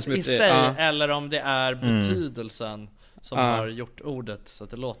ordet i sig eller om det är betydelsen som har gjort ordet så att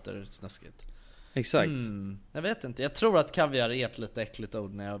det låter snaskigt. Exakt. Jag vet inte, jag tror att kaviar är ett lite äckligt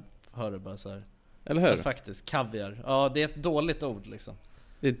ord när jag hör det bara så här. Eller hur? Alltså, faktiskt, kaviar. Ja, det är ett dåligt ord liksom.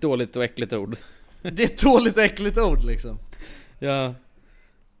 Det är ett dåligt och äckligt ord. Det är ett dåligt och äckligt ord liksom. Ja.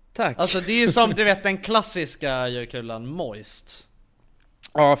 Tack. Alltså det är ju som du vet den klassiska kulan moist.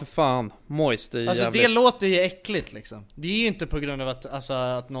 Ja, för fan. Moist är alltså jävligt... det låter ju äckligt liksom. Det är ju inte på grund av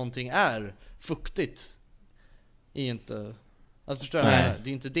att någonting är fuktigt. Det är ju inte... Alltså förstår jag? Det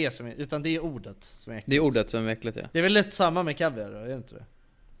är inte det som är... Utan det är ordet som är äckligt. Det är ordet som är äckligt, ja. Det är väl lite samma med kaviar då, är det inte det?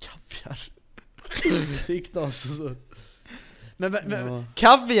 Kaviar. Det är knas och så. Men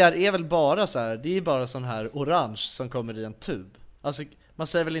kaviar är väl bara så här. Det är bara sån här orange som kommer i en tub. Alltså man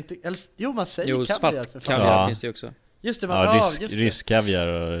säger väl inte... Eller, man säger kaviar för fan. Kaviar finns det också. Just det, rysk kaviar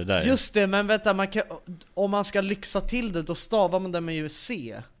och det där. Just det, men vänta, om man ska lyxa till det, då stavar man det med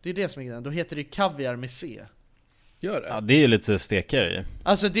C. Det är det som är grejen. Då heter det kaviar med C. Gör det? Ja, det är ju lite stekare ju.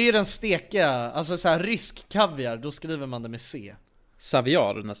 Alltså det är den stekiga, alltså så här rysk kaviar, då skriver man det med C.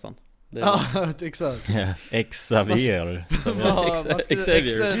 Saviar nästan. Ja, exakt. Xavier. Xavier.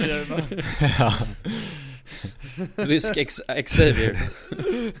 Ja. Rysk Xavier.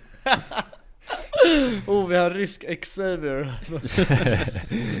 Vi har rysk Xavier.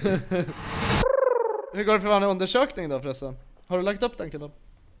 Hur går det för varje undersökning då förresten? Har du lagt upp den, Kalle?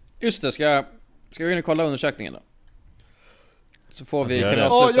 Just det, ska vi in och kolla undersökningen då? Så får vi, kan vi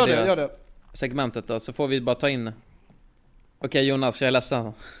avsluta gör det. Segmentet då, så får vi bara ta in. Okej, Jonas, jag är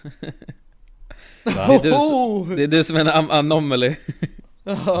ledsen. Det är du som är en anomaly.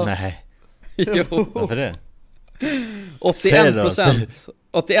 Nej. Jo. Varför det?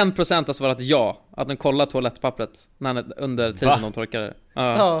 81% har svarat ja. Att de kollar toalettpappret under tiden de torkar det.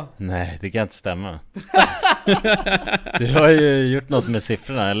 Ja. Nej, det kan inte stämma. Du har ju gjort något med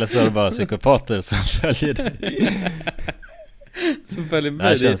siffrorna. Eller så är det bara psykopater som följer dig. Som följer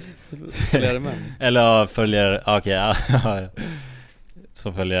mig. Följer med. Eller följer, okej,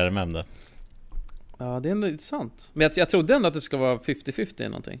 som följer med då. Ja, det är ändå sant. Men jag trodde ändå att det skulle vara 50-50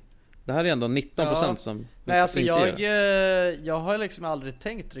 någonting. Det här är ändå 19% som nej, alltså inte jag har liksom aldrig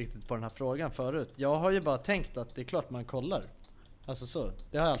tänkt riktigt på den här frågan förut. Jag har ju bara tänkt att det är klart man kollar. Alltså så,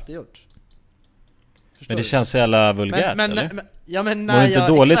 det har jag alltid gjort. Förstår men det du? känns så jävla vulgärt, eller? Ja, men var det inte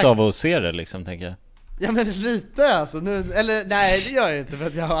dåligt av att se det liksom, tänker jag? Ja, men lite alltså nu, eller nej, det gör jag inte, för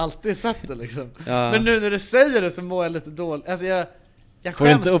att jag har alltid sett det liksom. Ja. Men nu när du säger det så mår jag lite dåligt. Alltså jag får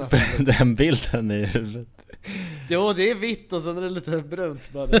skäms inte upp nästan. den bilden i huvudet. Jo, det är vitt och sen är det lite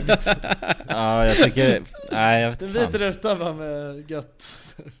brunt bara. Ja, jag tycker, nej, jag vet inte. Det blir utan bara med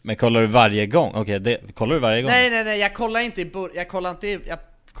gött. Men kollar du varje gång? Okej, kollar du varje gång? Nej, jag kollar inte jag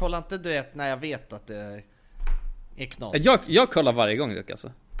kollar inte du vet när jag vet att det är knas. Jag kollar varje gång dock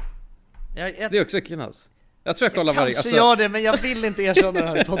alltså. Det är också knas. Jag tror jag kollar varje gång. Kanske gör det, men jag vill inte erkänna det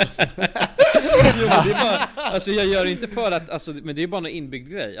här i podden. Jo, men det är bara, alltså jag gör det inte för att, alltså, men det är bara en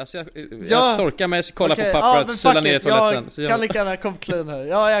inbyggd grej. Alltså jag torkar mig, kollar på pappret, sular ner i toaletten. Jag kan lika gärna kom clean här.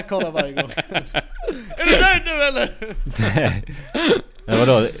 Ja, jag kollar varje gång. Är du nöjd nu eller? Nej. Men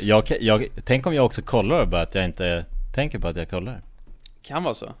vadå? Jag tänk om jag också kollar bara att jag inte tänker på att jag kollar. Kan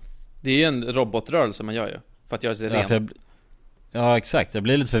vara så. Det är ju en robotrörelse man gör ju. För att göra sig ren. Ja, exakt. Jag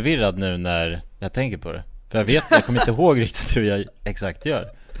blir lite förvirrad nu när jag tänker på det. För jag kommer inte ihåg riktigt hur jag exakt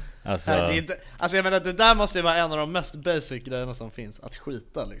gör. Alltså... Nej, det är inte, alltså jag menar, det där måste ju vara en av de mest basic grejerna som finns. Att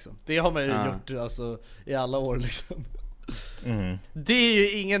skita liksom. Det har man ju gjort alltså, i alla år liksom. Det är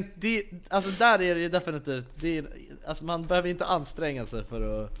ju ingen alltså där är det ju definitivt alltså man behöver inte anstränga sig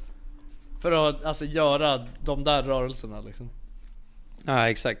för att alltså göra de där rörelserna liksom. Ja,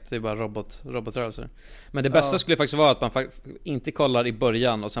 exakt, det är bara robotrörelser. Men det bästa skulle faktiskt vara att man inte kollar i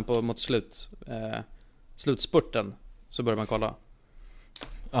början och sen mot slutspurten så börjar man kolla.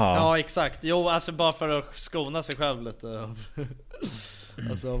 Ja, exakt. Jo, alltså bara för att skona sig själv lite av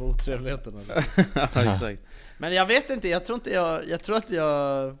alltså av otrevligheterna. Ja, exakt. Men jag vet inte, jag tror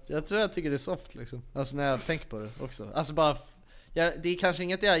jag tycker det är soft liksom. Alltså när jag tänker på det också. Alltså bara det är kanske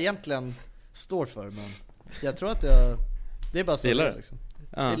inget jag egentligen står för, men jag tror att det är bara så det liksom.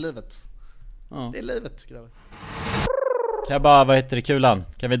 Det är livet. Det är livet, grabbar. Kan jag bara, vad heter det, kulan?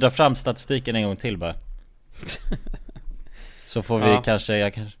 Kan vi dra fram statistiken en gång till bara? Så får vi kanske,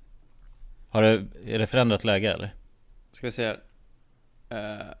 är det förändrat läge eller? Ska vi se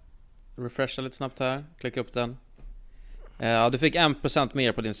här. Refresha lite snabbt här. Klicka upp den. Ja, du fick 1%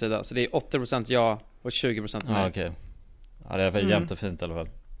 mer på din sida. Så det är 80% ja och 20% nej. Okej. Ja, det är jämnt och fint i alla fall.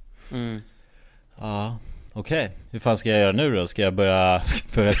 Ja, okej. Hur fan ska jag göra nu då? Ska jag börja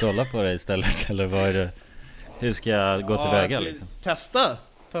kolla på det istället? Eller vad är det? Hur ska jag gå tillväga liksom? Testa.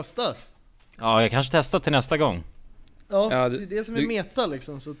 Ja, jag kanske testar till nästa gång. Ja, det är det som är meta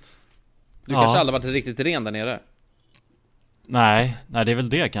liksom, så att... Du kanske aldrig varit riktigt ren där nere. Nej, det är väl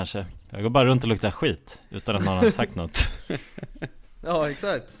det kanske. Jag går bara runt och luktar skit utan att någon har sagt något. Ja,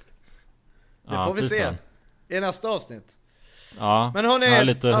 exakt. Det får vi se i nästa avsnitt. Ja, men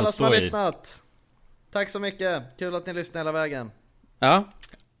hörni, alla som har lyssnat, tack så mycket. Kul att ni lyssnar hela vägen. Ja.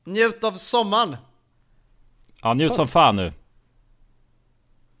 Njut av sommaren. Ja, njut som fan nu.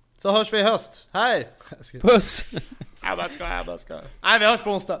 Så hörs vi i höst. Hej. Puss. Jag bara ska. Nej, vi hörs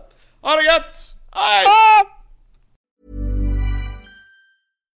på onsdag. Ha det gött. Hej.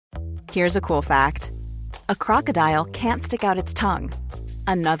 Here's a cool fact. A crocodile can't stick out its tongue.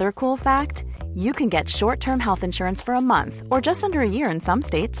 Another cool fact, you can get short-term health insurance for a month or just under a year in some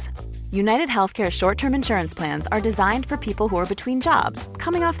states. United Healthcare short-term insurance plans are designed for people who are between jobs,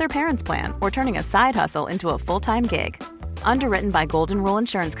 coming off their parents' plan, or turning a side hustle into a full-time gig. Underwritten by Golden Rule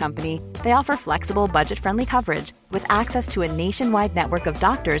Insurance Company, they offer flexible, budget-friendly coverage with access to a nationwide network of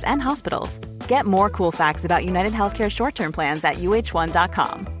doctors and hospitals. Get more cool facts about United Healthcare short-term plans at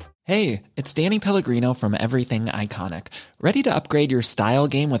uh1.com. Hey, it's Danny Pellegrino from Everything Iconic. Ready to upgrade your style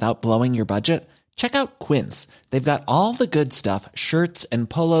game without blowing your budget? Check out Quince. They've got all the good stuff, shirts and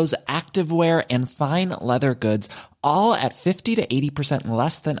polos, activewear, and fine leather goods, all at 50 to 80%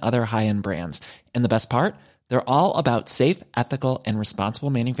 less than other high-end brands. And the best part? They're all about safe, ethical, and responsible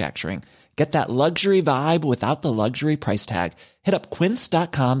manufacturing. Get that luxury vibe without the luxury price tag. Hit up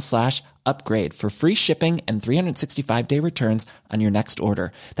quince.com/upgrade for free shipping and 365-day returns on your next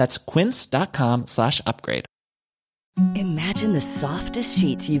order. That's quince.com/upgrade. Imagine the softest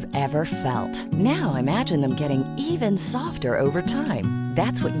sheets you've ever felt. Now imagine them getting even softer over time.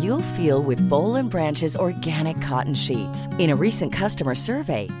 That's what you'll feel with Boll & Branch's organic cotton sheets. In a recent customer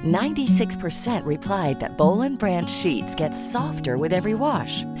survey, 96% replied that Boll & Branch sheets get softer with every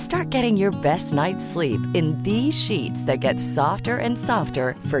wash. Start getting your best night's sleep in these sheets that get softer and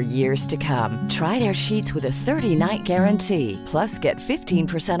softer for years to come. Try their sheets with a 30-night guarantee. Plus, get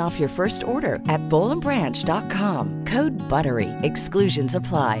 15% off your first order at bollandbranch.com. Code BUTTERY. Exclusions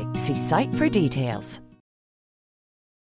apply. See site for details.